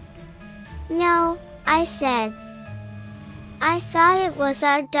 "No," I said. I thought it was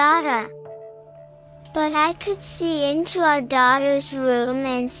our daughter. But I could see into our daughter's room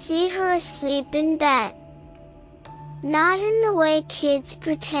and see her asleep in bed. Not in the way kids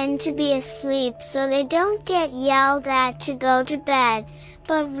pretend to be asleep so they don't get yelled at to go to bed,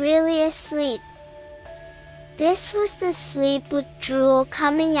 but really asleep. This was the sleep with drool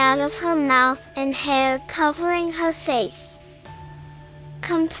coming out of her mouth and hair covering her face.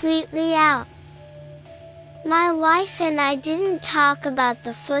 Completely out. My wife and I didn't talk about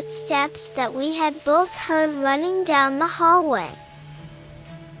the footsteps that we had both heard running down the hallway.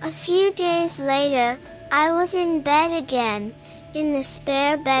 A few days later, I was in bed again, in the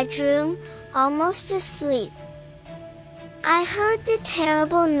spare bedroom, almost asleep. I heard the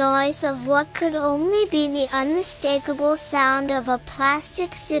terrible noise of what could only be the unmistakable sound of a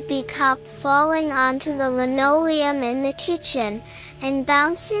plastic sippy cup falling onto the linoleum in the kitchen, and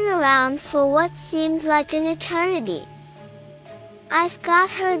bouncing around for what seemed like an eternity. "I've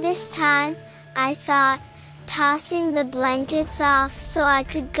got her this time," I thought, tossing the blankets off so I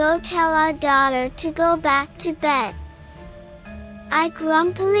could go tell our daughter to go back to bed. I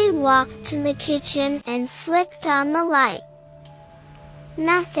grumpily walked to the kitchen and flicked on the light.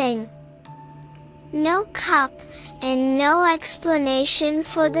 Nothing. No cup, and no explanation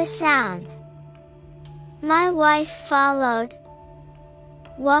for the sound. My wife followed.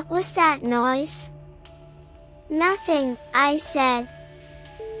 "What was that noise?" "Nothing," I said.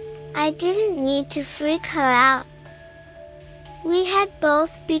 I didn't need to freak her out. We had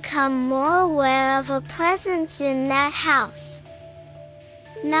both become more aware of a presence in that house.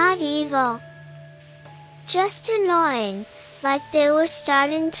 Not evil. Just annoying, like they were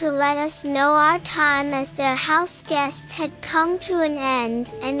starting to let us know our time as their house guest had come to an end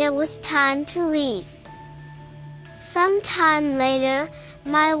and it was time to leave. Some time later,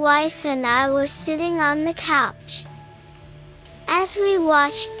 my wife and I were sitting on the couch. As we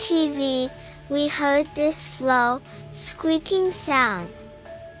watched TV, we heard this slow, squeaking sound.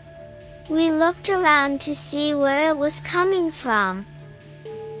 We looked around to see where it was coming from.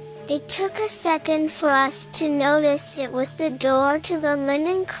 It took a second for us to notice it was the door to the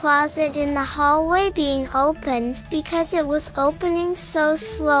linen closet in the hallway being opened because it was opening so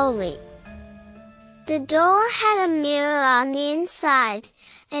slowly. The door had a mirror on the inside,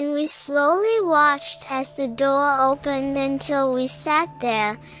 and we slowly watched as the door opened until we sat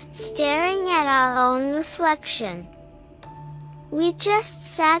there, staring at our own reflection. We just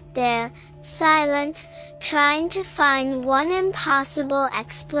sat there, silent, trying to find one impossible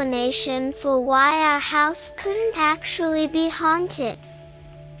explanation for why our house couldn't actually be haunted.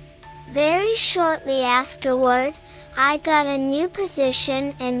 Very shortly afterward, I got a new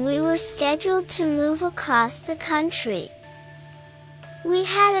position and we were scheduled to move across the country. We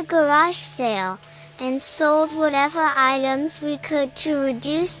had a garage sale, and sold whatever items we could to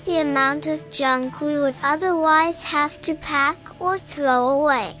reduce the amount of junk we would otherwise have to pack or throw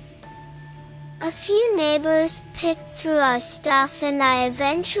away. A few neighbors picked through our stuff and I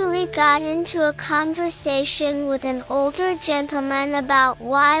eventually got into a conversation with an older gentleman about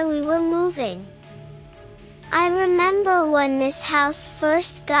why we were moving. I remember when this house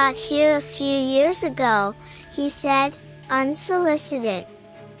first got here a few years ago, he said, unsolicited.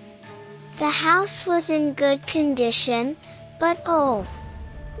 The house was in good condition, but old.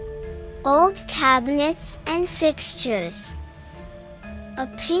 Old cabinets and fixtures. A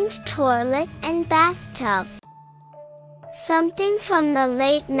pink toilet and bathtub. Something from the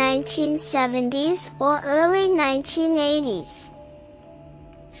late 1970s or early 1980s.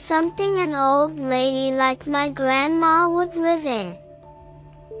 Something an old lady like my grandma would live in.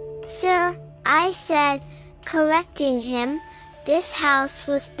 Sir, I said, correcting him, this house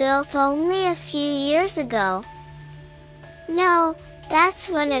was built only a few years ago. No, that's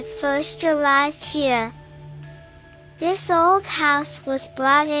when it first arrived here. This old house was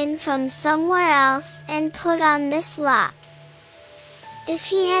brought in from somewhere else and put on this lot. If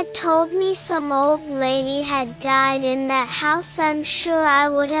he had told me some old lady had died in that house, I'm sure I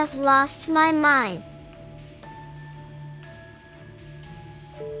would have lost my mind.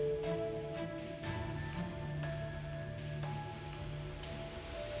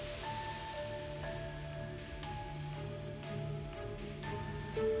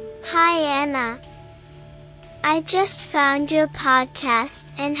 Hi Anna. I just found your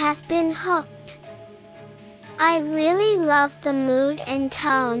podcast and have been hooked. I really love the mood and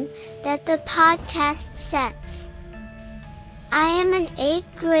tone that the podcast sets. I am an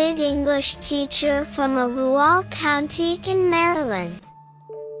 8th grade English teacher from a rural county in Maryland.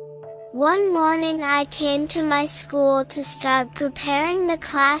 One morning I came to my school to start preparing the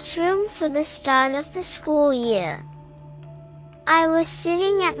classroom for the start of the school year. I was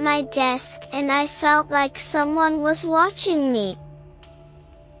sitting at my desk and I felt like someone was watching me.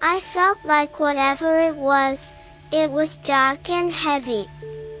 I felt like whatever it was dark and heavy.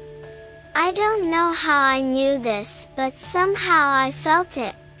 I don't know how I knew this, but somehow I felt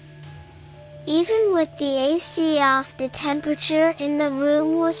it. Even with the AC off, the temperature in the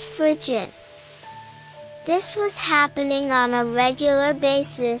room was frigid. This was happening on a regular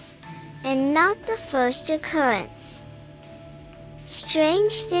basis, and not the first occurrence.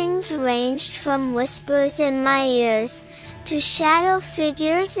 Strange things ranged from whispers in my ears to shadow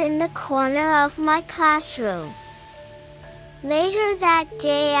figures in the corner of my classroom. Later that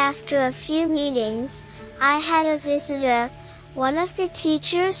day, after a few meetings, I had a visitor, one of the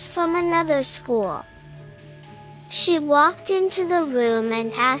teachers from another school. She walked into the room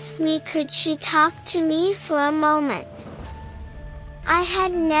and asked me could she talk to me for a moment. I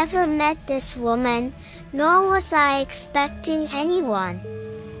had never met this woman, nor was I expecting anyone.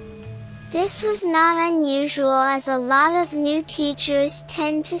 This was not unusual, as a lot of new teachers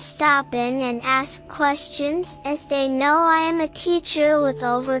tend to stop in and ask questions, as they know I am a teacher with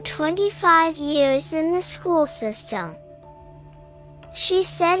over 25 years in the school system. She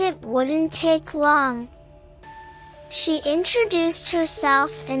said it wouldn't take long. She introduced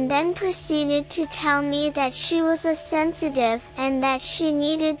herself and then proceeded to tell me that she was a sensitive and that she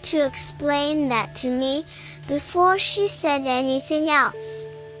needed to explain that to me before she said anything else.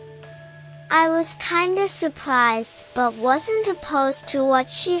 I was kinda surprised, but wasn't opposed to what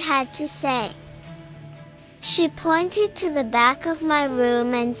she had to say. She pointed to the back of my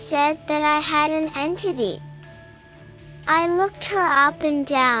room and said that I had an entity. I looked her up and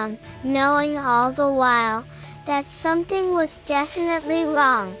down, knowing all the while that something was definitely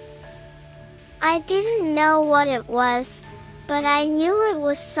wrong. I didn't know what it was, but I knew it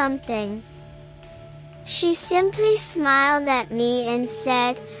was something. She simply smiled at me and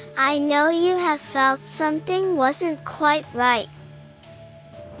said, I know you have felt something wasn't quite right.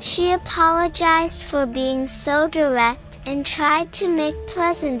 She apologized for being so direct and tried to make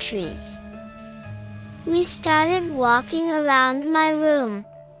pleasantries. We started walking around my room.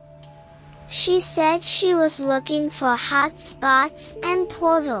 She said she was looking for hot spots and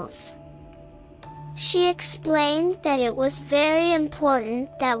portals. She explained that it was very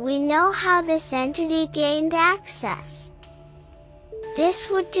important that we know how this entity gained access. This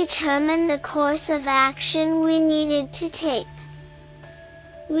would determine the course of action we needed to take.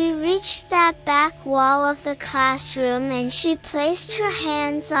 We reached that back wall of the classroom and she placed her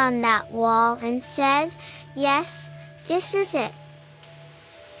hands on that wall and said, "Yes, this is it."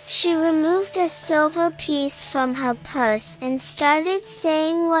 She removed a silver piece from her purse and started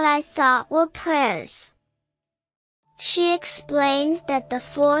saying what I thought were prayers. She explained that the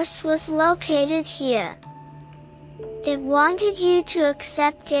force was located here. It wanted you to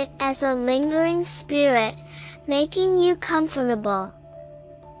accept it as a lingering spirit, making you comfortable.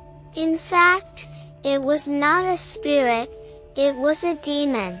 In fact, it was not a spirit, it was a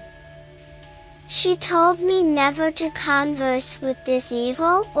demon. She told me never to converse with this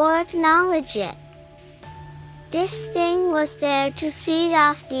evil or acknowledge it. This thing was there to feed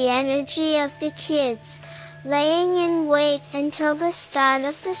off the energy of the kids, laying in wait until the start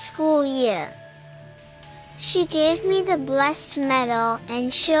of the school year. She gave me the blessed metal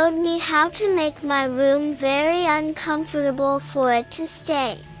and showed me how to make my room very uncomfortable for it to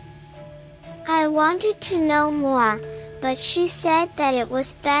stay. I wanted to know more, but she said that it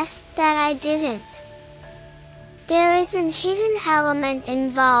was best that I didn't. There is a hidden element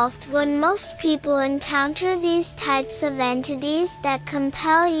involved when most people encounter these types of entities that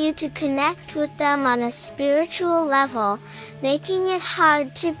compel you to connect with them on a spiritual level, making it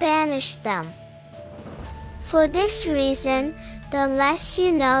hard to banish them. For this reason, the less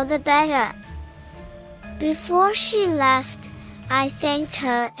you know the better. Before she left, I thanked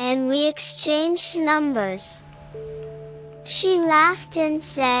her and we exchanged numbers. She laughed and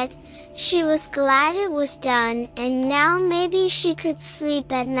said she was glad it was done and now maybe she could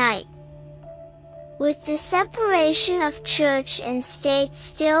sleep at night. With the separation of church and state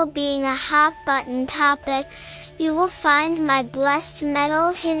still being a hot button topic, you will find my blessed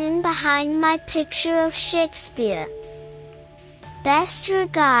metal hidden behind my picture of Shakespeare. Best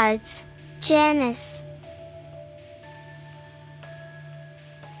regards, Janice.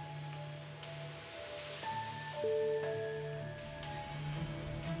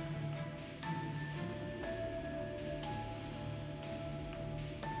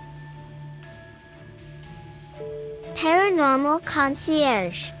 Paranormal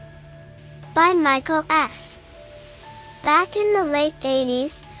Concierge by Michael S. Back in the late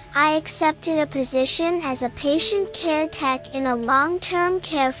 80s, I accepted a position as a patient care tech in a long-term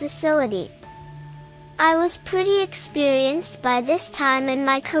care facility. I was pretty experienced by this time in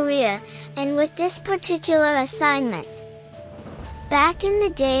my career, and with this particular assignment. Back in the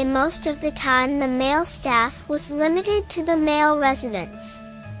day, most of the time the male staff was limited to the male residents.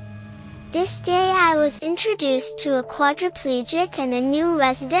 This day I was introduced to a quadriplegic and a new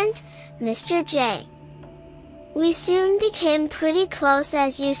resident, Mr. J. We soon became pretty close,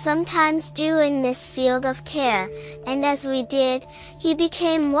 as you sometimes do in this field of care, and as we did, he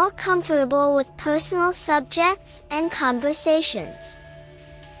became more comfortable with personal subjects and conversations.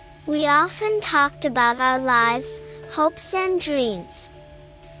 We often talked about our lives, hopes and dreams.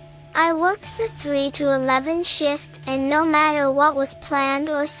 I worked the 3 to 11 shift, and no matter what was planned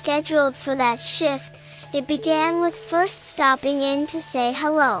or scheduled for that shift, it began with first stopping in to say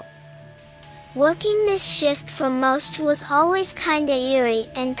hello. Working this shift for most was always kinda eerie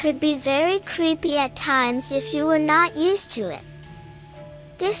and could be very creepy at times if you were not used to it.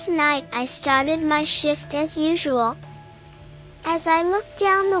 This night I started my shift as usual. As I looked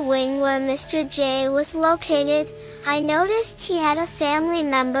down the wing where Mr. J was located, I noticed he had a family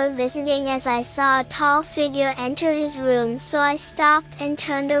member visiting as I saw a tall figure enter his room, so I stopped and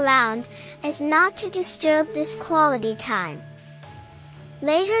turned around, as not to disturb this quality time.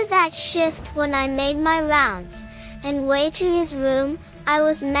 Later that shift, when I made my rounds and way to his room, I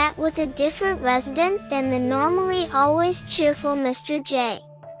was met with a different resident than the normally always cheerful Mr. J.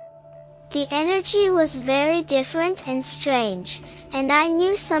 The energy was very different and strange, and I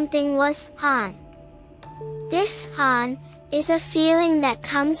knew something was on. This on is a feeling that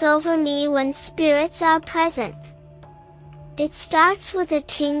comes over me when spirits are present. It starts with a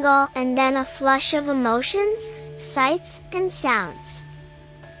tingle and then a flush of emotions, sights, and sounds.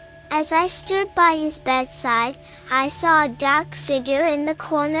 As I stood by his bedside, I saw a dark figure in the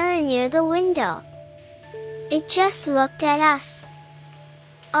corner near the window. It just looked at us.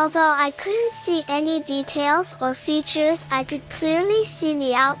 Although I couldn't see any details or features, I could clearly see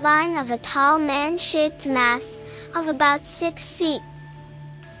the outline of a tall man-shaped mass of about 6 feet.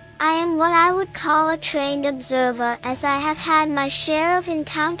 I am what I would call a trained observer, as I have had my share of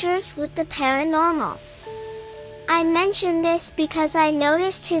encounters with the paranormal. I mention this because I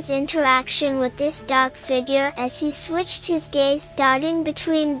noticed his interaction with this dark figure as he switched his gaze, darting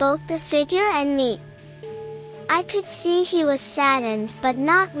between both the figure and me. I could see he was saddened but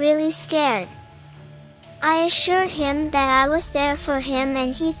not really scared. I assured him that I was there for him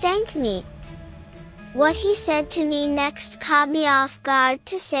and he thanked me. What he said to me next caught me off guard,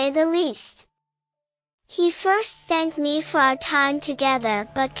 to say the least. He first thanked me for our time together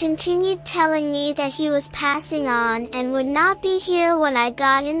but continued telling me that he was passing on and would not be here when I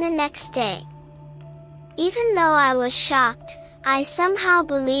got in the next day. Even though I was shocked, I somehow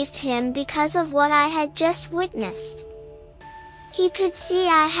believed him because of what I had just witnessed. He could see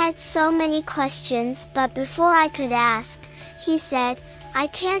I had so many questions, but before I could ask, he said, "I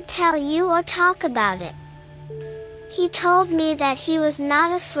can't tell you or talk about it." He told me that he was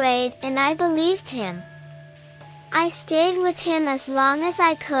not afraid and I believed him. I stayed with him as long as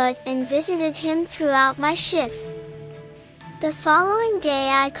I could and visited him throughout my shift. The following day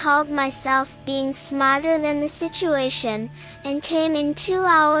I called myself being smarter than the situation, and came in 2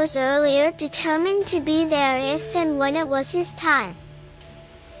 hours earlier, determined to be there if and when it was his time.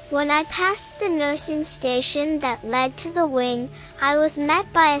 When I passed the nursing station that led to the wing, I was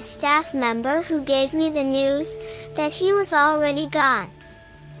met by a staff member who gave me the news that he was already gone.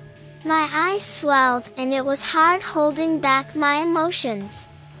 My eyes swelled and it was hard holding back my emotions.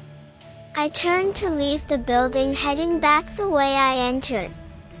 I turned to leave the building, heading back the way I entered.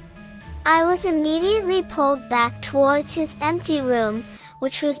 I was immediately pulled back towards his empty room,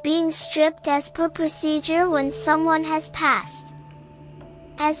 which was being stripped as per procedure when someone has passed.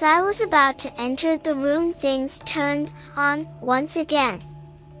 As I was about to enter the room, things turned on once again.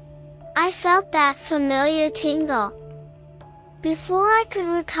 I felt that familiar tingle. Before I could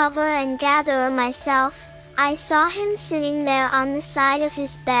recover and gather myself, I saw him sitting there on the side of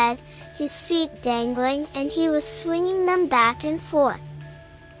his bed, his feet dangling, and he was swinging them back and forth.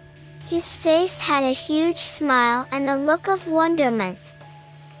 His face had a huge smile and a look of wonderment.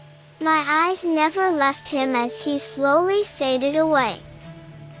 My eyes never left him as he slowly faded away.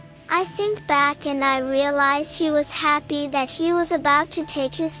 I think back and I realize he was happy that he was about to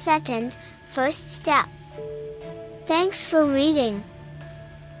take his first step. Thanks for reading.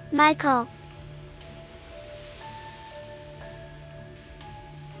 Michael.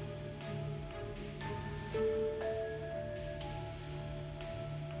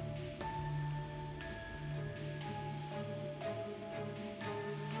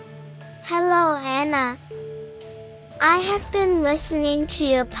 Hello, Anna. I have been listening to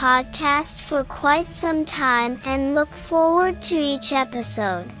your podcast for quite some time and look forward to each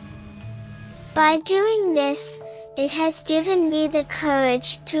episode. By doing this, it has given me the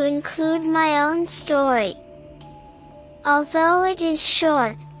courage to include my own story. Although it is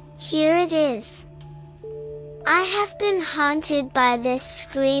short, here it is. I have been haunted by this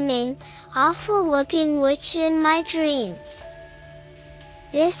screaming, awful-looking witch in my dreams.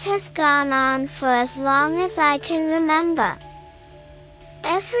 This has gone on for as long as I can remember.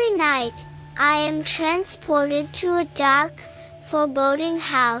 Every night, I am transported to a dark, foreboding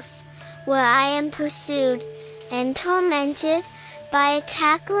house, where I am pursued and tormented by a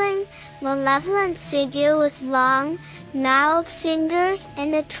cackling, malevolent figure with long, gnarled fingers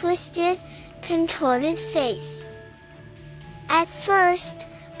and a twisted, contorted face. At first,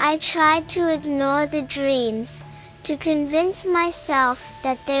 I tried to ignore the dreams, to convince myself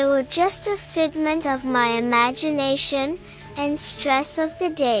that they were just a figment of my imagination and stress of the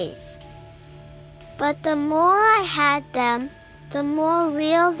days. But the more I had them, the more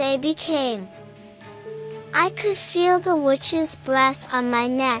real they became. I could feel the witch's breath on my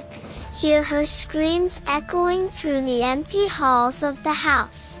neck, hear her screams echoing through the empty halls of the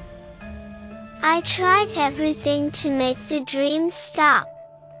house. I tried everything to make the dreams stop.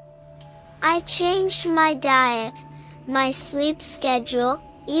 I changed my diet, my sleep schedule,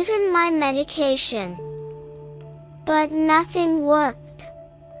 even my medication. But nothing worked.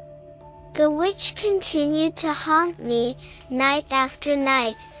 The witch continued to haunt me, night after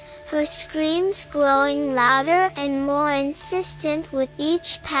night, her screams growing louder and more insistent with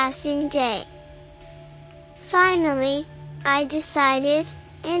each passing day. Finally, I decided,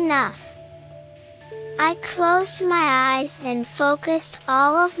 enough. I closed my eyes and focused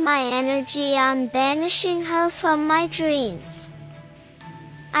all of my energy on banishing her from my dreams.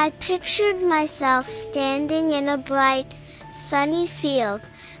 I pictured myself standing in a bright, sunny field,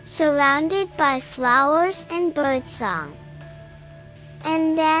 surrounded by flowers and birdsong.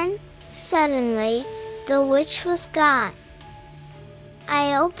 And then, suddenly, the witch was gone.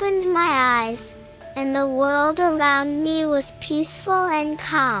 I opened my eyes, and the world around me was peaceful and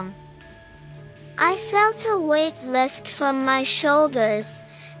calm. I felt a weight lift from my shoulders,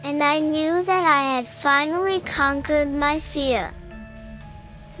 and I knew that I had finally conquered my fear.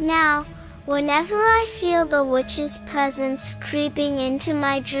 Now, whenever I feel the witch's presence creeping into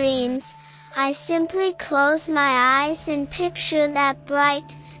my dreams, I simply close my eyes and picture that bright,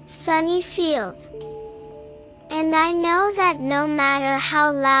 sunny field. And I know that no matter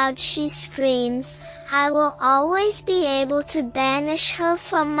how loud she screams, I will always be able to banish her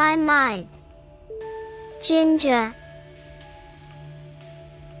from my mind. Ginger.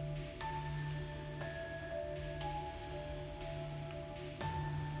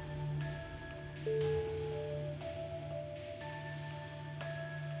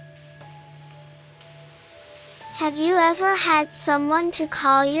 Have you ever had someone to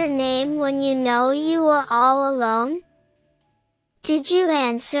call your name when you know you were all alone? Did you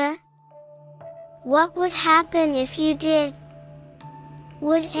answer? What would happen if you did?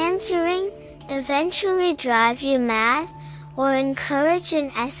 Would answering eventually drive you mad, or encourage an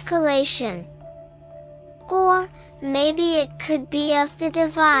escalation? Or maybe it could be of the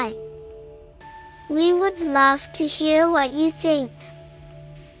divine. We would love to hear what you think.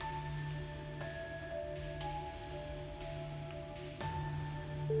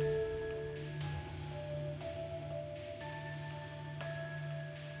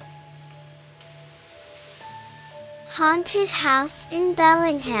 Haunted house in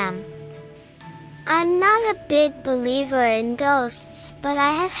Bellingham. I'm not a big believer in ghosts, but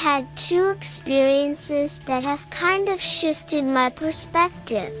I have had two experiences that have kind of shifted my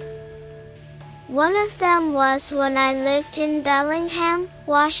perspective. One of them was when I lived in Bellingham,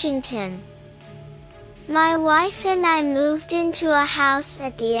 Washington. My wife and I moved into a house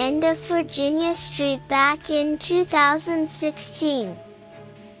at the end of Virginia Street back in 2016.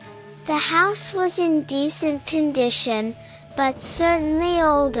 The house was in decent condition, but certainly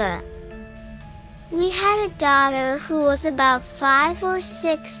older. We had a daughter who was about 5 or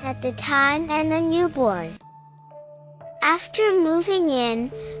 6 at the time and a newborn. After moving in,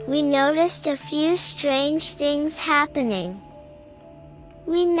 we noticed a few strange things happening.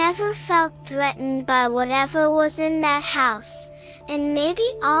 We never felt threatened by whatever was in that house, and maybe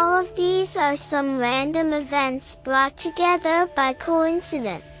all of these are some random events brought together by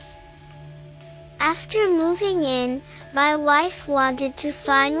coincidence. After moving in, my wife wanted to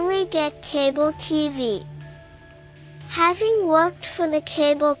finally get cable TV. Having worked for the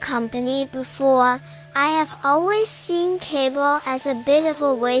cable company before, I have always seen cable as a bit of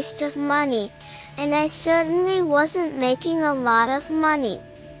a waste of money, and I certainly wasn't making a lot of money.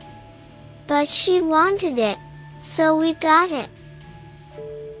 But she wanted it, so we got it.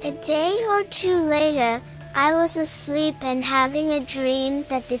 A day or two later, I was asleep and having a dream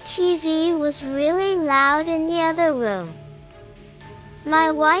that the TV was really loud in the other room.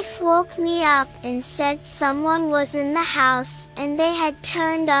 My wife woke me up and said someone was in the house and they had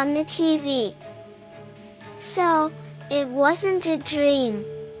turned on the TV. So, it wasn't a dream.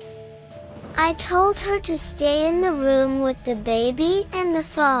 I told her to stay in the room with the baby and the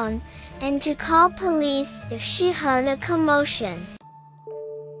phone, and to call police if she heard a commotion.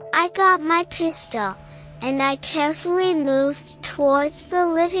 I got my pistol, and I carefully moved towards the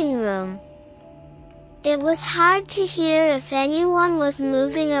living room. It was hard to hear if anyone was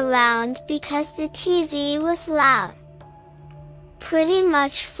moving around because the TV was loud. Pretty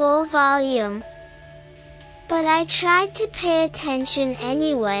much full volume. But I tried to pay attention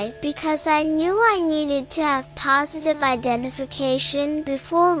anyway because I knew I needed to have positive identification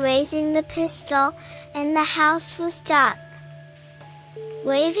before raising the pistol, and the house was dark.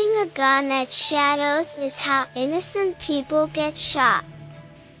 Waving a gun at shadows is how innocent people get shot.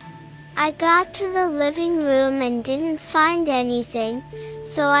 I got to the living room and didn't find anything,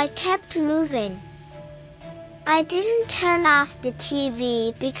 so I kept moving. I didn't turn off the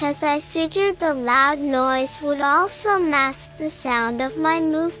TV because I figured the loud noise would also mask the sound of my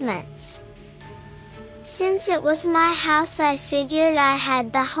movements. Since it was my house, I figured I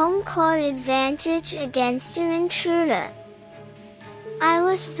had the home court advantage against an intruder. I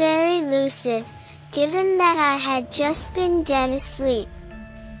was very lucid, given that I had just been dead asleep.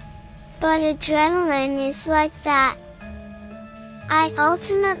 But adrenaline is like that. I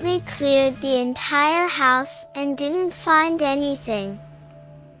ultimately cleared the entire house and didn't find anything.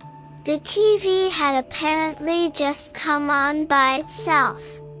 The TV had apparently just come on by itself.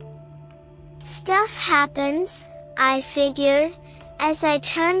 Stuff happens, I figured, as I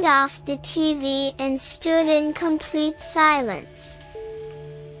turned off the TV and stood in complete silence.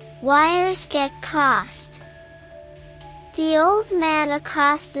 Wires get crossed. The old man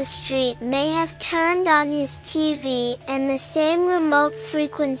across the street may have turned on his TV and the same remote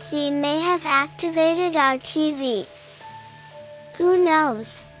frequency may have activated our TV. Who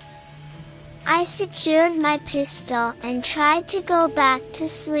knows? I secured my pistol and tried to go back to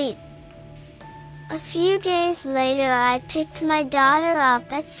sleep. A few days later I picked my daughter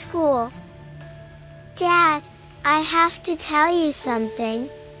up at school. "Dad, I have to tell you something."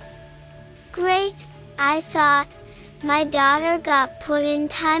 Great, I thought. My daughter got put in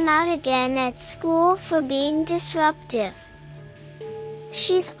timeout again at school for being disruptive.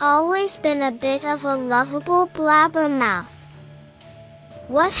 She's always been a bit of a lovable blabbermouth.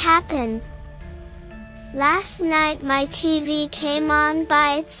 What happened? Last night my TV came on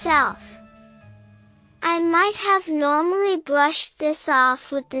by itself. I might have normally brushed this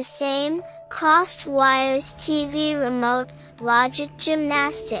off with the same crossed wires TV remote logic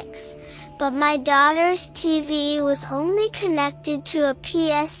gymnastics, but my daughter's TV was only connected to a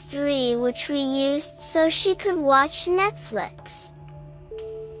PS3 which we used so she could watch Netflix.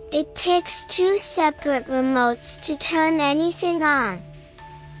 It takes two separate remotes to turn anything on.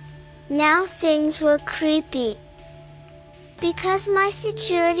 Now things were creepy. Because my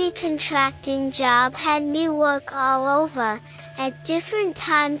security contracting job had me work all over, at different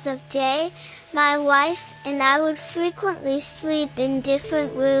times of day, my wife and I would frequently sleep in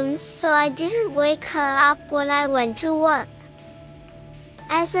different rooms so I didn't wake her up when I went to work.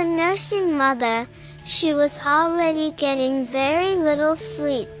 As a nursing mother, she was already getting very little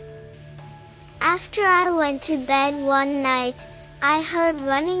sleep. After I went to bed one night, I heard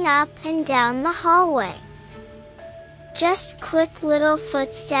running up and down the hallway. Just quick little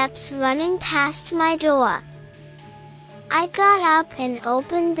footsteps running past my door. I got up and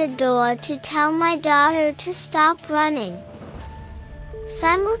opened the door to tell my daughter to stop running.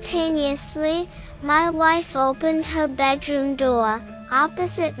 Simultaneously, my wife opened her bedroom door,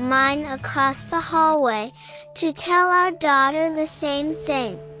 opposite mine across the hallway, to tell our daughter the same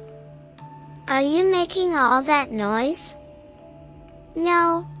thing. "Are you making all that noise?"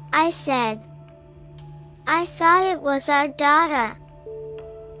 "No," I said. I thought it was our daughter.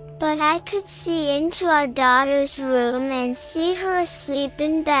 But I could see into our daughter's room and see her asleep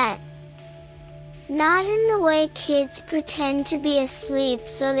in bed. Not in the way kids pretend to be asleep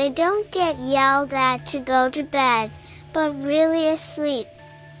so they don't get yelled at to go to bed, but really asleep.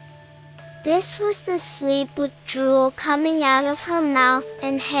 This was the sleep with drool coming out of her mouth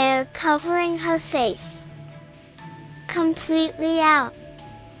and hair covering her face. Completely out.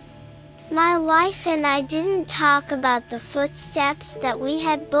 My wife and I didn't talk about the footsteps that we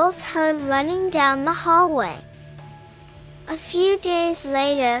had both heard running down the hallway. A few days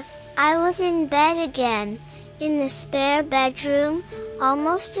later, I was in bed again, in the spare bedroom,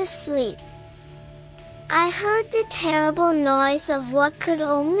 almost asleep. I heard the terrible noise of what could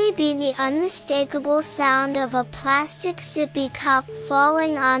only be the unmistakable sound of a plastic sippy cup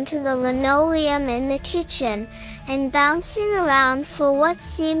falling onto the linoleum in the kitchen, and bouncing around for what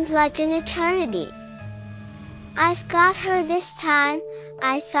seemed like an eternity. "I've got her this time,"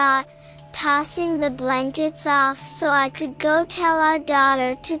 I thought, tossing the blankets off so I could go tell our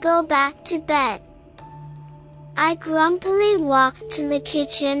daughter to go back to bed. I grumpily walked to the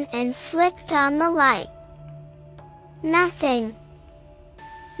kitchen and flicked on the light. Nothing.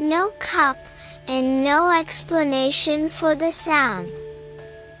 No cup, and no explanation for the sound.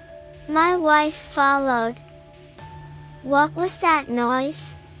 My wife followed. "What was that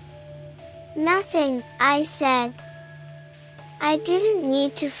noise?" "Nothing," I said. I didn't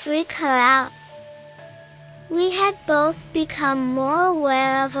need to freak her out. We had both become more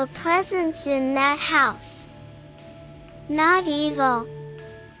aware of a presence in that house. Not evil.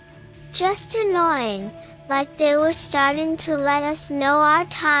 Just annoying, like they were starting to let us know our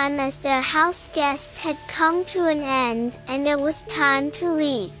time as their house guest had come to an end and it was time to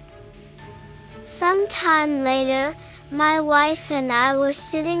leave. Some time later, my wife and I were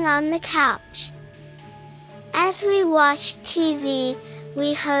sitting on the couch. As we watched TV,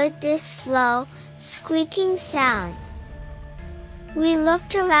 we heard this slow, squeaking sound. We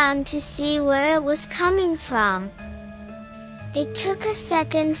looked around to see where it was coming from. It took a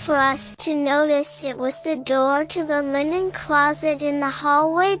second for us to notice it was the door to the linen closet in the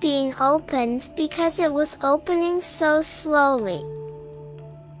hallway being opened because it was opening so slowly.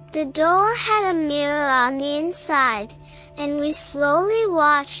 The door had a mirror on the inside, and we slowly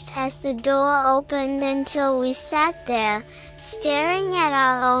watched as the door opened until we sat there, staring at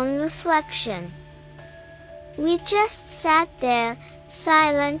our own reflection. We just sat there,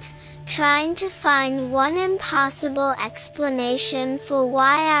 silent, trying to find one impossible explanation for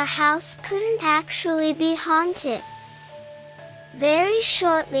why our house couldn't actually be haunted. Very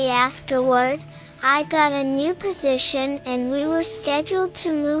shortly afterward, I got a new position and we were scheduled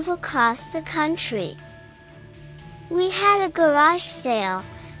to move across the country. We had a garage sale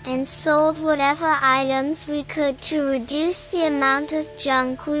and sold whatever items we could to reduce the amount of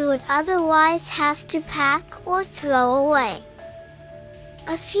junk we would otherwise have to pack or throw away.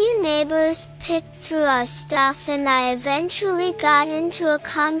 A few neighbors picked through our stuff and I eventually got into a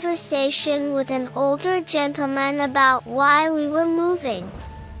conversation with an older gentleman about why we were moving.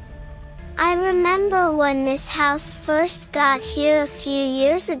 I remember when this house first got here a few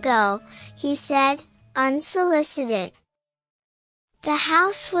years ago, he said, unsolicited. The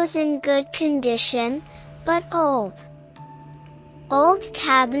house was in good condition, but old. Old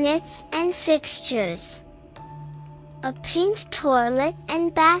cabinets and fixtures. A pink toilet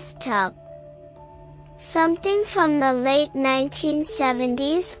and bathtub. Something from the late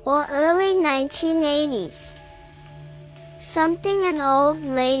 1970s or early 1980s. Something an old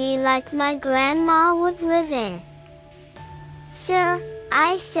lady like my grandma would live in. Sir,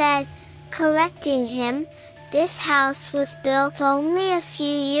 I said, correcting him, this house was built only a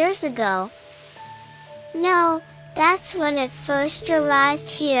few years ago. No, that's when it first arrived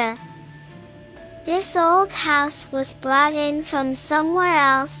here. This old house was brought in from somewhere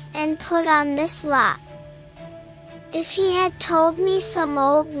else and put on this lot. If he had told me some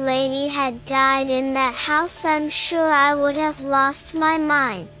old lady had died in that house, I'm sure I would have lost my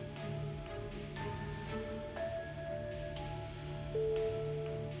mind.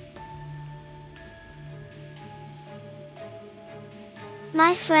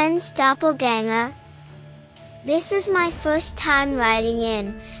 My friend's doppelganger. This is my first time writing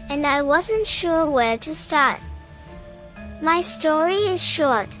in, and I wasn't sure where to start. My story is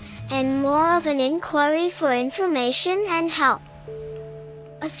short, and more of an inquiry for information and help.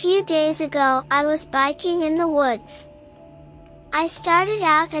 A few days ago, I was biking in the woods. I started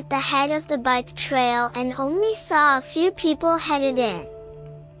out at the head of the bike trail and only saw a few people headed in.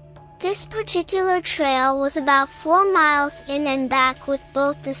 This particular trail was about 4 miles in and back with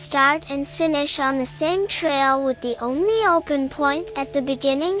both the start and finish on the same trail with the only open point at the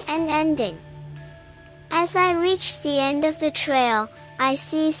beginning and ending. As I reached the end of the trail, I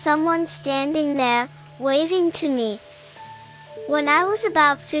see someone standing there, waving to me. When I was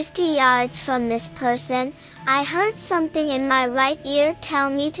about 50 yards from this person, I heard something in my right ear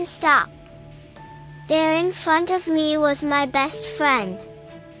tell me to stop. There in front of me was my best friend.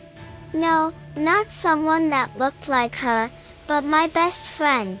 No, not someone that looked like her, but my best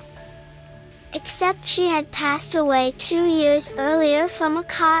friend. Except she had passed away 2 years earlier from a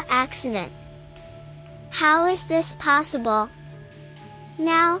car accident. How is this possible?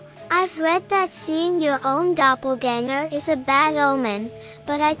 Now, I've read that seeing your own doppelganger is a bad omen,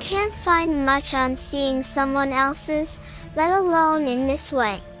 but I can't find much on seeing someone else's, let alone in this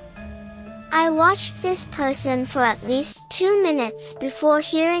way. I watched this person for at least 2 minutes before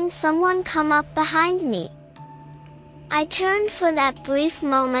hearing someone come up behind me. I turned for that brief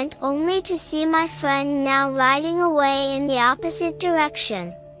moment only to see my friend now riding away in the opposite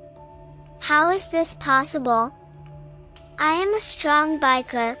direction. How is this possible? I am a strong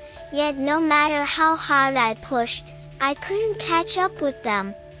biker, yet no matter how hard I pushed, I couldn't catch up with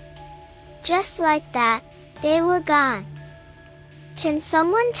them. Just like that, they were gone. Can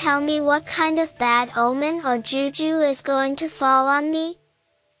someone tell me what kind of bad omen or juju is going to fall on me?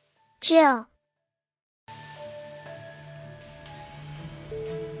 Jill.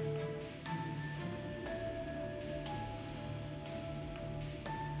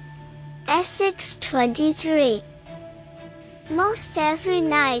 Essex 23. Most every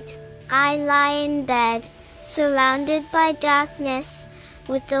night, I lie in bed, surrounded by darkness,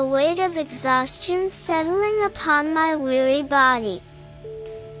 with the weight of exhaustion settling upon my weary body.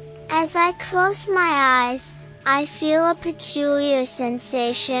 As I close my eyes, I feel a peculiar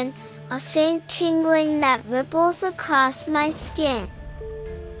sensation, a faint tingling that ripples across my skin.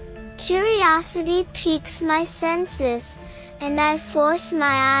 Curiosity piques my senses, and I force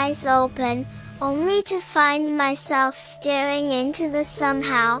my eyes open, only to find myself staring into the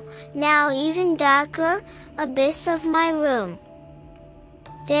somehow, now even darker, abyss of my room.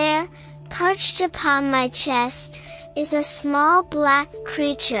 There, perched upon my chest, is a small black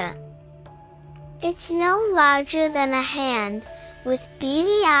creature. It's no larger than a hand, with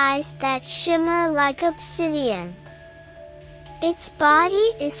beady eyes that shimmer like obsidian. Its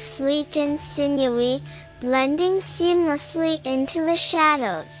body is sleek and sinewy, blending seamlessly into the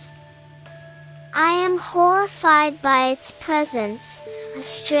shadows. I am horrified by its presence, a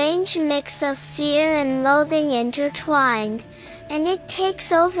strange mix of fear and loathing intertwined, and it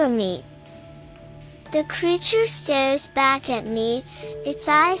takes over me. The creature stares back at me, its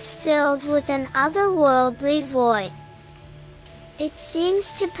eyes filled with an otherworldly void. It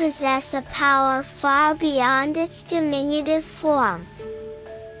seems to possess a power far beyond its diminutive form.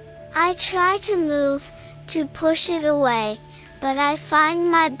 I try to move, to push it away, but I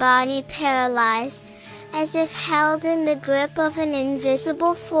find my body paralyzed, as if held in the grip of an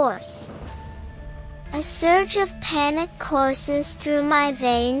invisible force. A surge of panic courses through my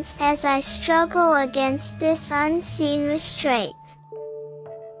veins as I struggle against this unseen restraint.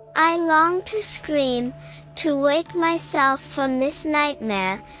 I long to scream, to wake myself from this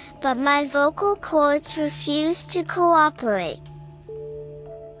nightmare, but my vocal cords refuse to cooperate.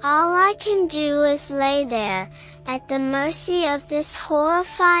 All I can do is lay there, at the mercy of this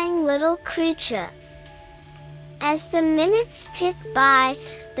horrifying little creature. As the minutes tick by,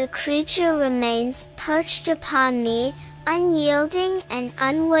 the creature remains perched upon me, unyielding and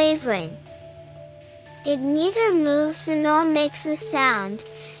unwavering. It neither moves nor makes a sound,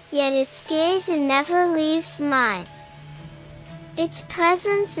 yet its gaze never leaves mine. Its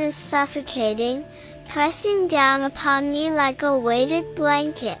presence is suffocating, pressing down upon me like a weighted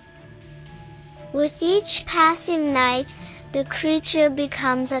blanket. With each passing night, the creature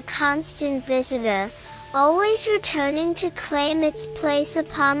becomes a constant visitor, always returning to claim its place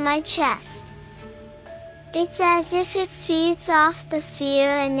upon my chest. It's as if it feeds off the fear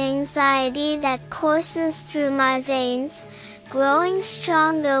and anxiety that courses through my veins, growing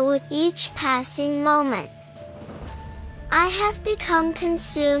stronger with each passing moment. I have become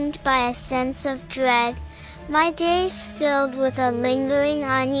consumed by a sense of dread, my days filled with a lingering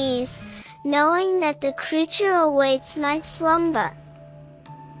unease, knowing that the creature awaits my slumber.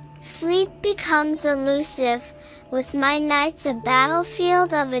 Sleep becomes elusive, with my nights a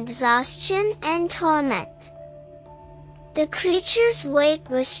battlefield of exhaustion and torment. The creature's weight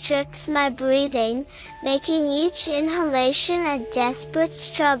restricts my breathing, making each inhalation a desperate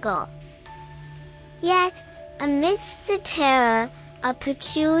struggle. Yet, amidst the terror, a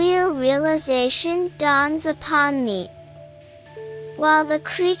peculiar realization dawns upon me. While the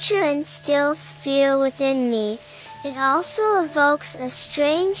creature instills fear within me, it also evokes a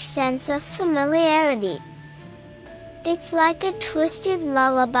strange sense of familiarity. It's like a twisted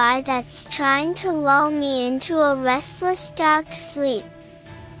lullaby that's trying to lull me into a restless dark sleep.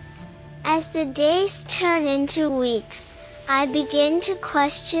 As the days turn into weeks, I begin to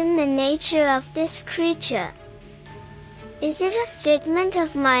question the nature of this creature. Is it a figment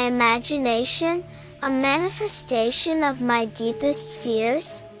of my imagination, a manifestation of my deepest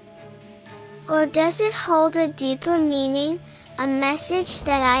fears? Or does it hold a deeper meaning, a message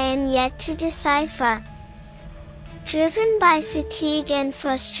that I am yet to decipher? Driven by fatigue and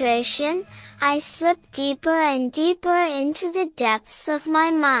frustration, I slip deeper and deeper into the depths of my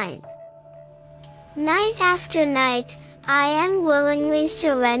mind. Night after night, I unwillingly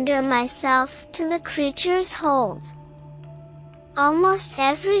surrender myself to the creature's hold. Almost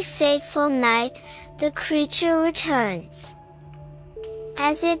every fateful night, the creature returns.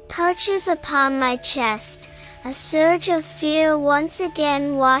 As it perches upon my chest, a surge of fear once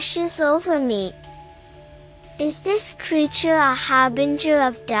again washes over me. Is this creature a harbinger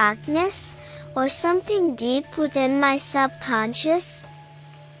of darkness, or something deep within my subconscious?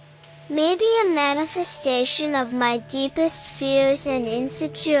 Maybe a manifestation of my deepest fears and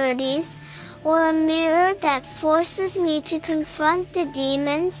insecurities, or a mirror that forces me to confront the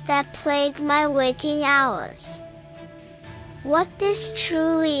demons that plague my waking hours. What this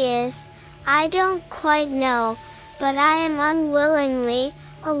truly is, I don't quite know, but I am unwillingly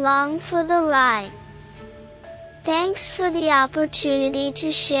along for the ride. Thanks for the opportunity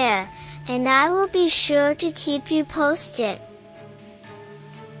to share, and I will be sure to keep you posted.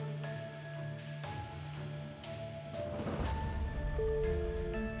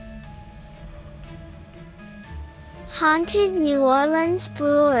 Haunted New Orleans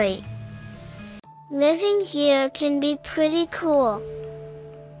Brewery. Living here can be pretty cool.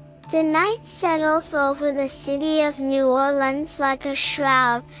 The night settles over the city of New Orleans like a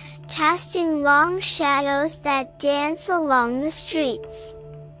shroud, casting long shadows that dance along the streets.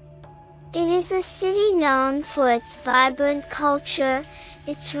 It is a city known for its vibrant culture,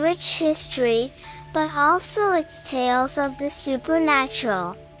 its rich history, but also its tales of the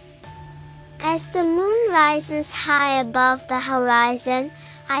supernatural. As the moon rises high above the horizon,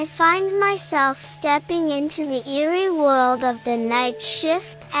 I find myself stepping into the eerie world of the night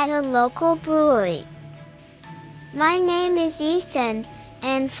shift at a local brewery. My name is Ethan,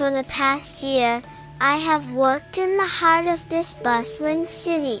 and for the past year, I have worked in the heart of this bustling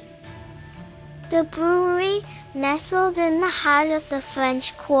city. The brewery, nestled in the heart of the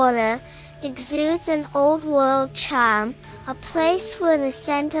French Quarter, exudes an old-world charm, a place where the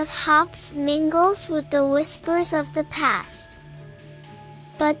scent of hops mingles with the whispers of the past.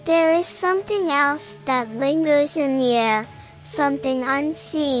 But there is something else that lingers in the air, something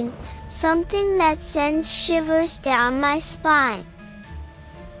unseen, something that sends shivers down my spine.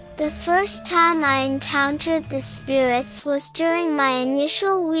 The first time I encountered the spirits was during my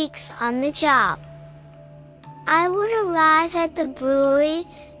initial weeks on the job. I would arrive at the brewery,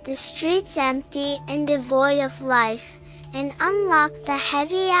 the streets empty and devoid of life, and unlock the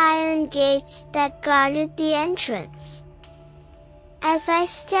heavy iron gates that guarded the entrance. As I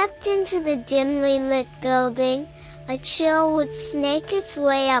stepped into the dimly lit building, a chill would snake its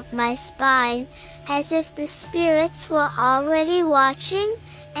way up my spine, as if the spirits were already watching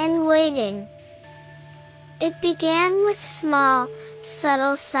and waiting. It began with small,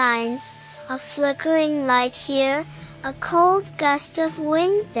 subtle signs, a flickering light here, a cold gust of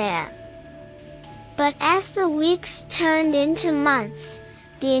wind there. But as the weeks turned into months,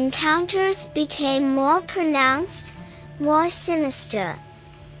 the encounters became more pronounced, more sinister.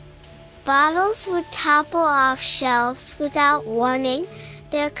 Bottles would topple off shelves without warning,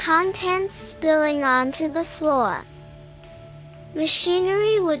 their contents spilling onto the floor.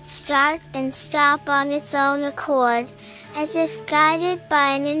 Machinery would start and stop on its own accord, as if guided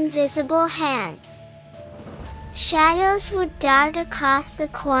by an invisible hand. Shadows would dart across the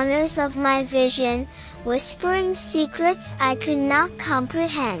corners of my vision, whispering secrets I could not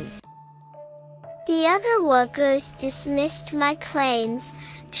comprehend. The other workers dismissed my claims,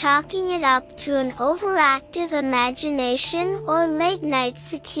 chalking it up to an overactive imagination or late-night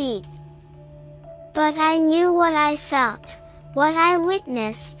fatigue. But I knew what I felt, what I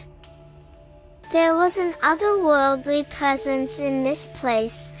witnessed. There was an otherworldly presence in this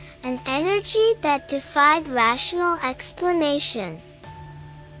place, an energy that defied rational explanation.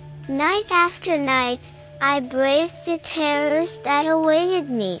 Night after night, I braved the terrors that awaited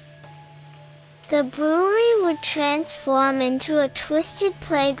me. The brewery would transform into a twisted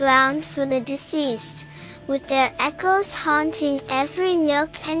playground for the deceased, with their echoes haunting every nook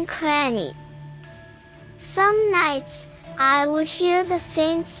and cranny. Some nights, I would hear the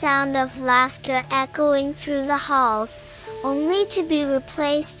faint sound of laughter echoing through the halls, only to be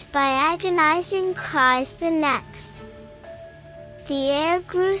replaced by agonizing cries the next. The air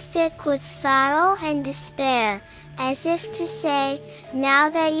grew thick with sorrow and despair, as if to say, now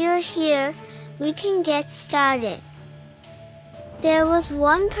that you're here, we can get started. There was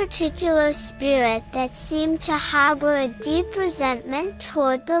one particular spirit that seemed to harbor a deep resentment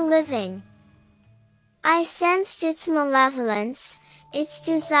toward the living. I sensed its malevolence, its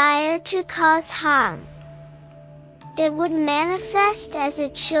desire to cause harm. It would manifest as a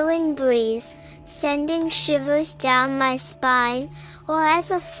chilling breeze, sending shivers down my spine, or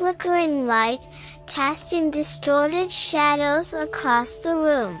as a flickering light, casting distorted shadows across the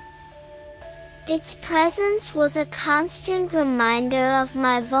room. Its presence was a constant reminder of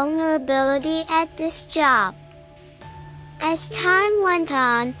my vulnerability at this job. As time went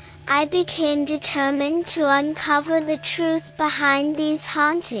on, I became determined to uncover the truth behind these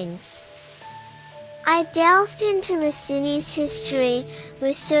hauntings. I delved into the city's history,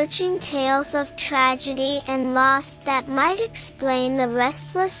 researching tales of tragedy and loss that might explain the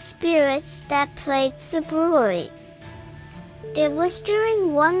restless spirits that plagued the brewery. It was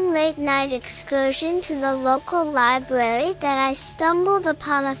during one late-night excursion to the local library that I stumbled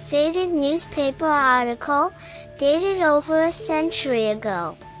upon a faded newspaper article, dated over a century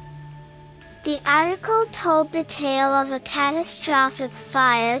ago. The article told the tale of a catastrophic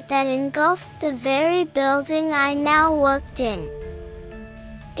fire that engulfed the very building I now worked in.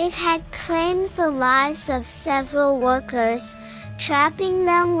 It had claimed the lives of several workers, trapping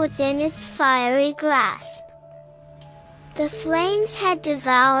them within its fiery grasp. The flames had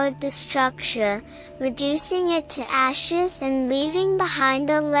devoured the structure, reducing it to ashes and leaving behind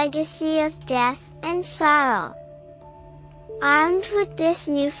a legacy of death and sorrow. Armed with this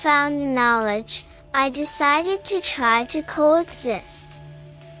newfound knowledge, I decided to try to coexist.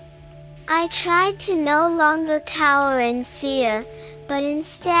 I tried to no longer cower in fear, but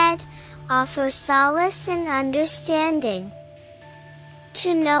instead, offer solace and understanding.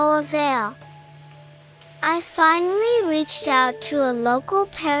 To no avail. I finally reached out to a local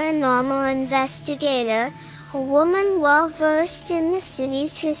paranormal investigator, a woman well-versed in the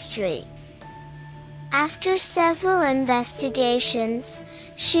city's history. After several investigations,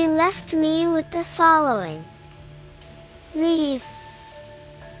 she left me with the following. Leave.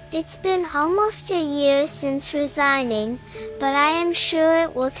 It's been almost a year since resigning, but I am sure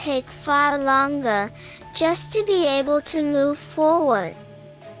it will take far longer, just to be able to move forward.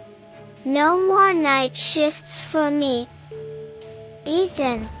 No more night shifts for me,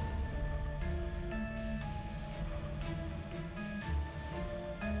 Ethan.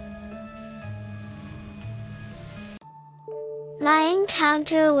 My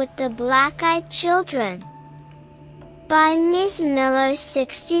Encounter with the Black-Eyed Children by Ms. Miller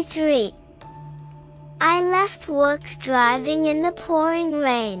 63. I left work driving in the pouring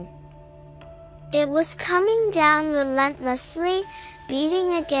rain. It was coming down relentlessly,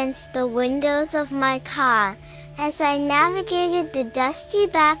 beating against the windows of my car, as I navigated the dusty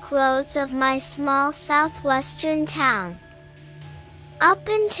back roads of my small southwestern town. Up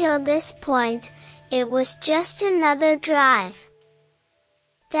until this point, it was just another drive.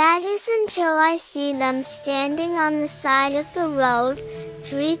 That is until I see them standing on the side of the road,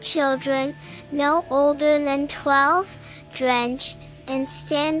 3 children, no older than 12, drenched, and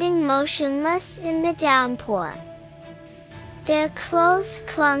standing motionless in the downpour. Their clothes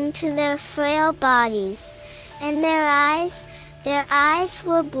clung to their frail bodies, and their eyes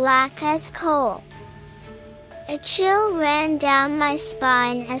were black as coal. A chill ran down my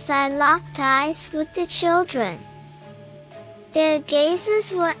spine as I locked eyes with the children. Their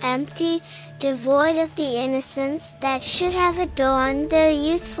gazes were empty, devoid of the innocence that should have adorned their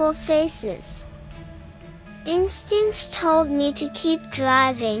youthful faces. Instinct told me to keep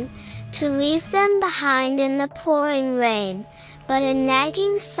driving, to leave them behind in the pouring rain, but a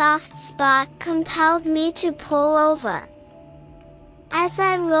nagging soft spot compelled me to pull over. As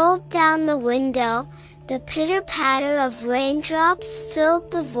I rolled down the window, the pitter-patter of raindrops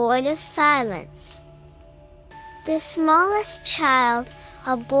filled the void of silence. The smallest child,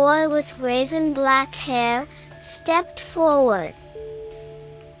 a boy with raven black hair, stepped forward.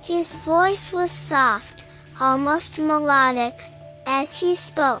 His voice was soft, almost melodic, as he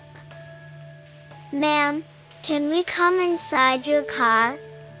spoke. "Ma'am, can we come inside your car?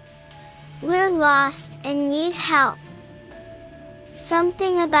 We're lost and need help."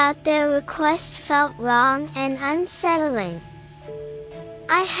 Something about their request felt wrong and unsettling.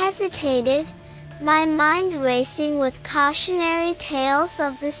 I hesitated, my mind racing with cautionary tales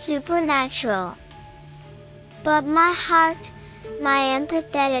of the supernatural. But my heart, my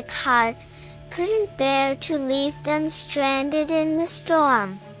empathetic heart, couldn't bear to leave them stranded in the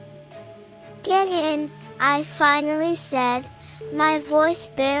storm. "Get in," I finally said, my voice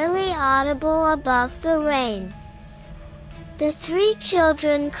barely audible above the rain. The 3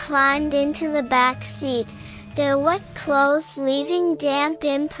 children climbed into the back seat, their wet clothes leaving damp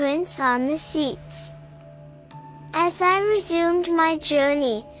imprints on the seats. As I resumed my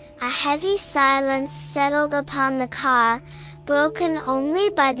journey, a heavy silence settled upon the car, broken only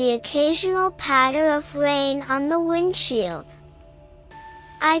by the occasional patter of rain on the windshield.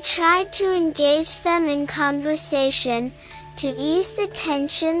 I tried to engage them in conversation, to ease the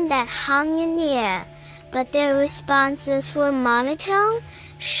tension that hung in the air, but their responses were monotone,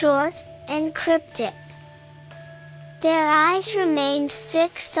 short, and cryptic. Their eyes remained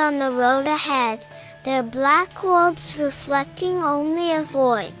fixed on the road ahead, their black orbs reflecting only a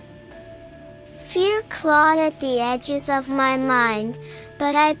void. Fear clawed at the edges of my mind,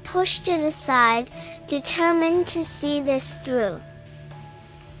 but I pushed it aside, determined to see this through.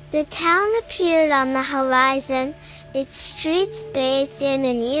 The town appeared on the horizon, its streets bathed in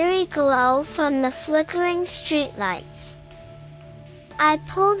an eerie glow from the flickering streetlights. I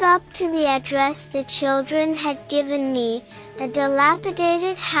pulled up to the address the children had given me, a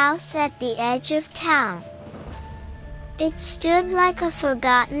dilapidated house at the edge of town. It stood like a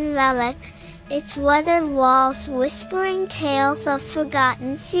forgotten relic, its weathered walls whispering tales of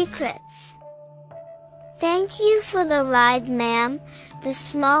forgotten secrets. "Thank you for the ride, ma'am," the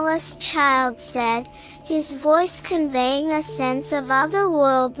smallest child said, his voice conveying a sense of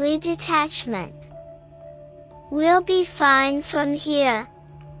otherworldly detachment. "We'll be fine from here."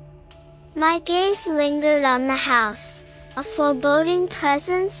 My gaze lingered on the house, a foreboding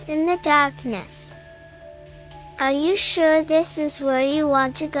presence in the darkness. "Are you sure this is where you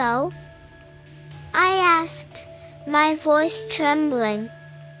want to go?" I asked, my voice trembling.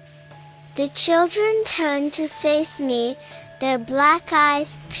 The children turned to face me, their black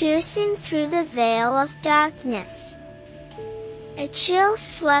eyes piercing through the veil of darkness. A chill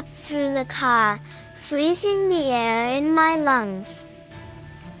swept through the car, freezing the air in my lungs.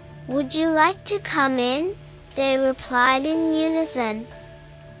 "Would you like to come in?" they replied in unison.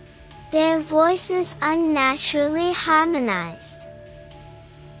 Their voices unnaturally harmonized.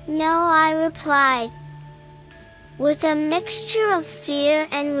 "No," I replied. With a mixture of fear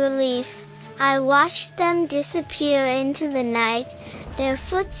and relief, I watched them disappear into the night, their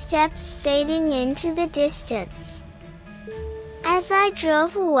footsteps fading into the distance. As I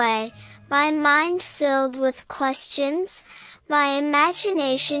drove away, my mind filled with questions, my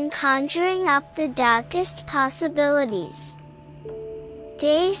imagination conjuring up the darkest possibilities.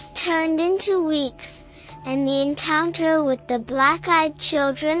 Days turned into weeks, and the encounter with the black-eyed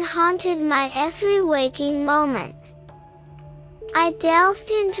children haunted my every waking moment. I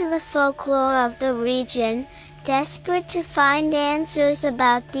delved into the folklore of the region, desperate to find answers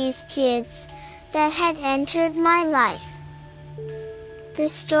about these kids that had entered my life. The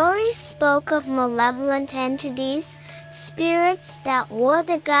stories spoke of malevolent entities, spirits that wore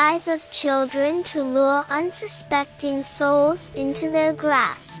the guise of children to lure unsuspecting souls into their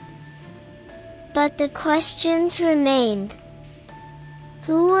grasp. But the questions remained.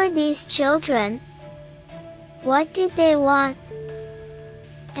 Who were these children? What did they want?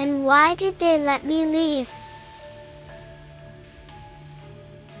 And why did they let me leave?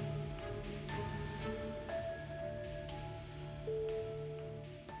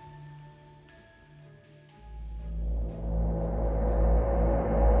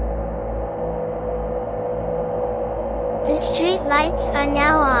 The street lights are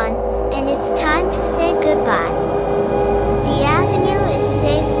now on, and it's time to say goodbye.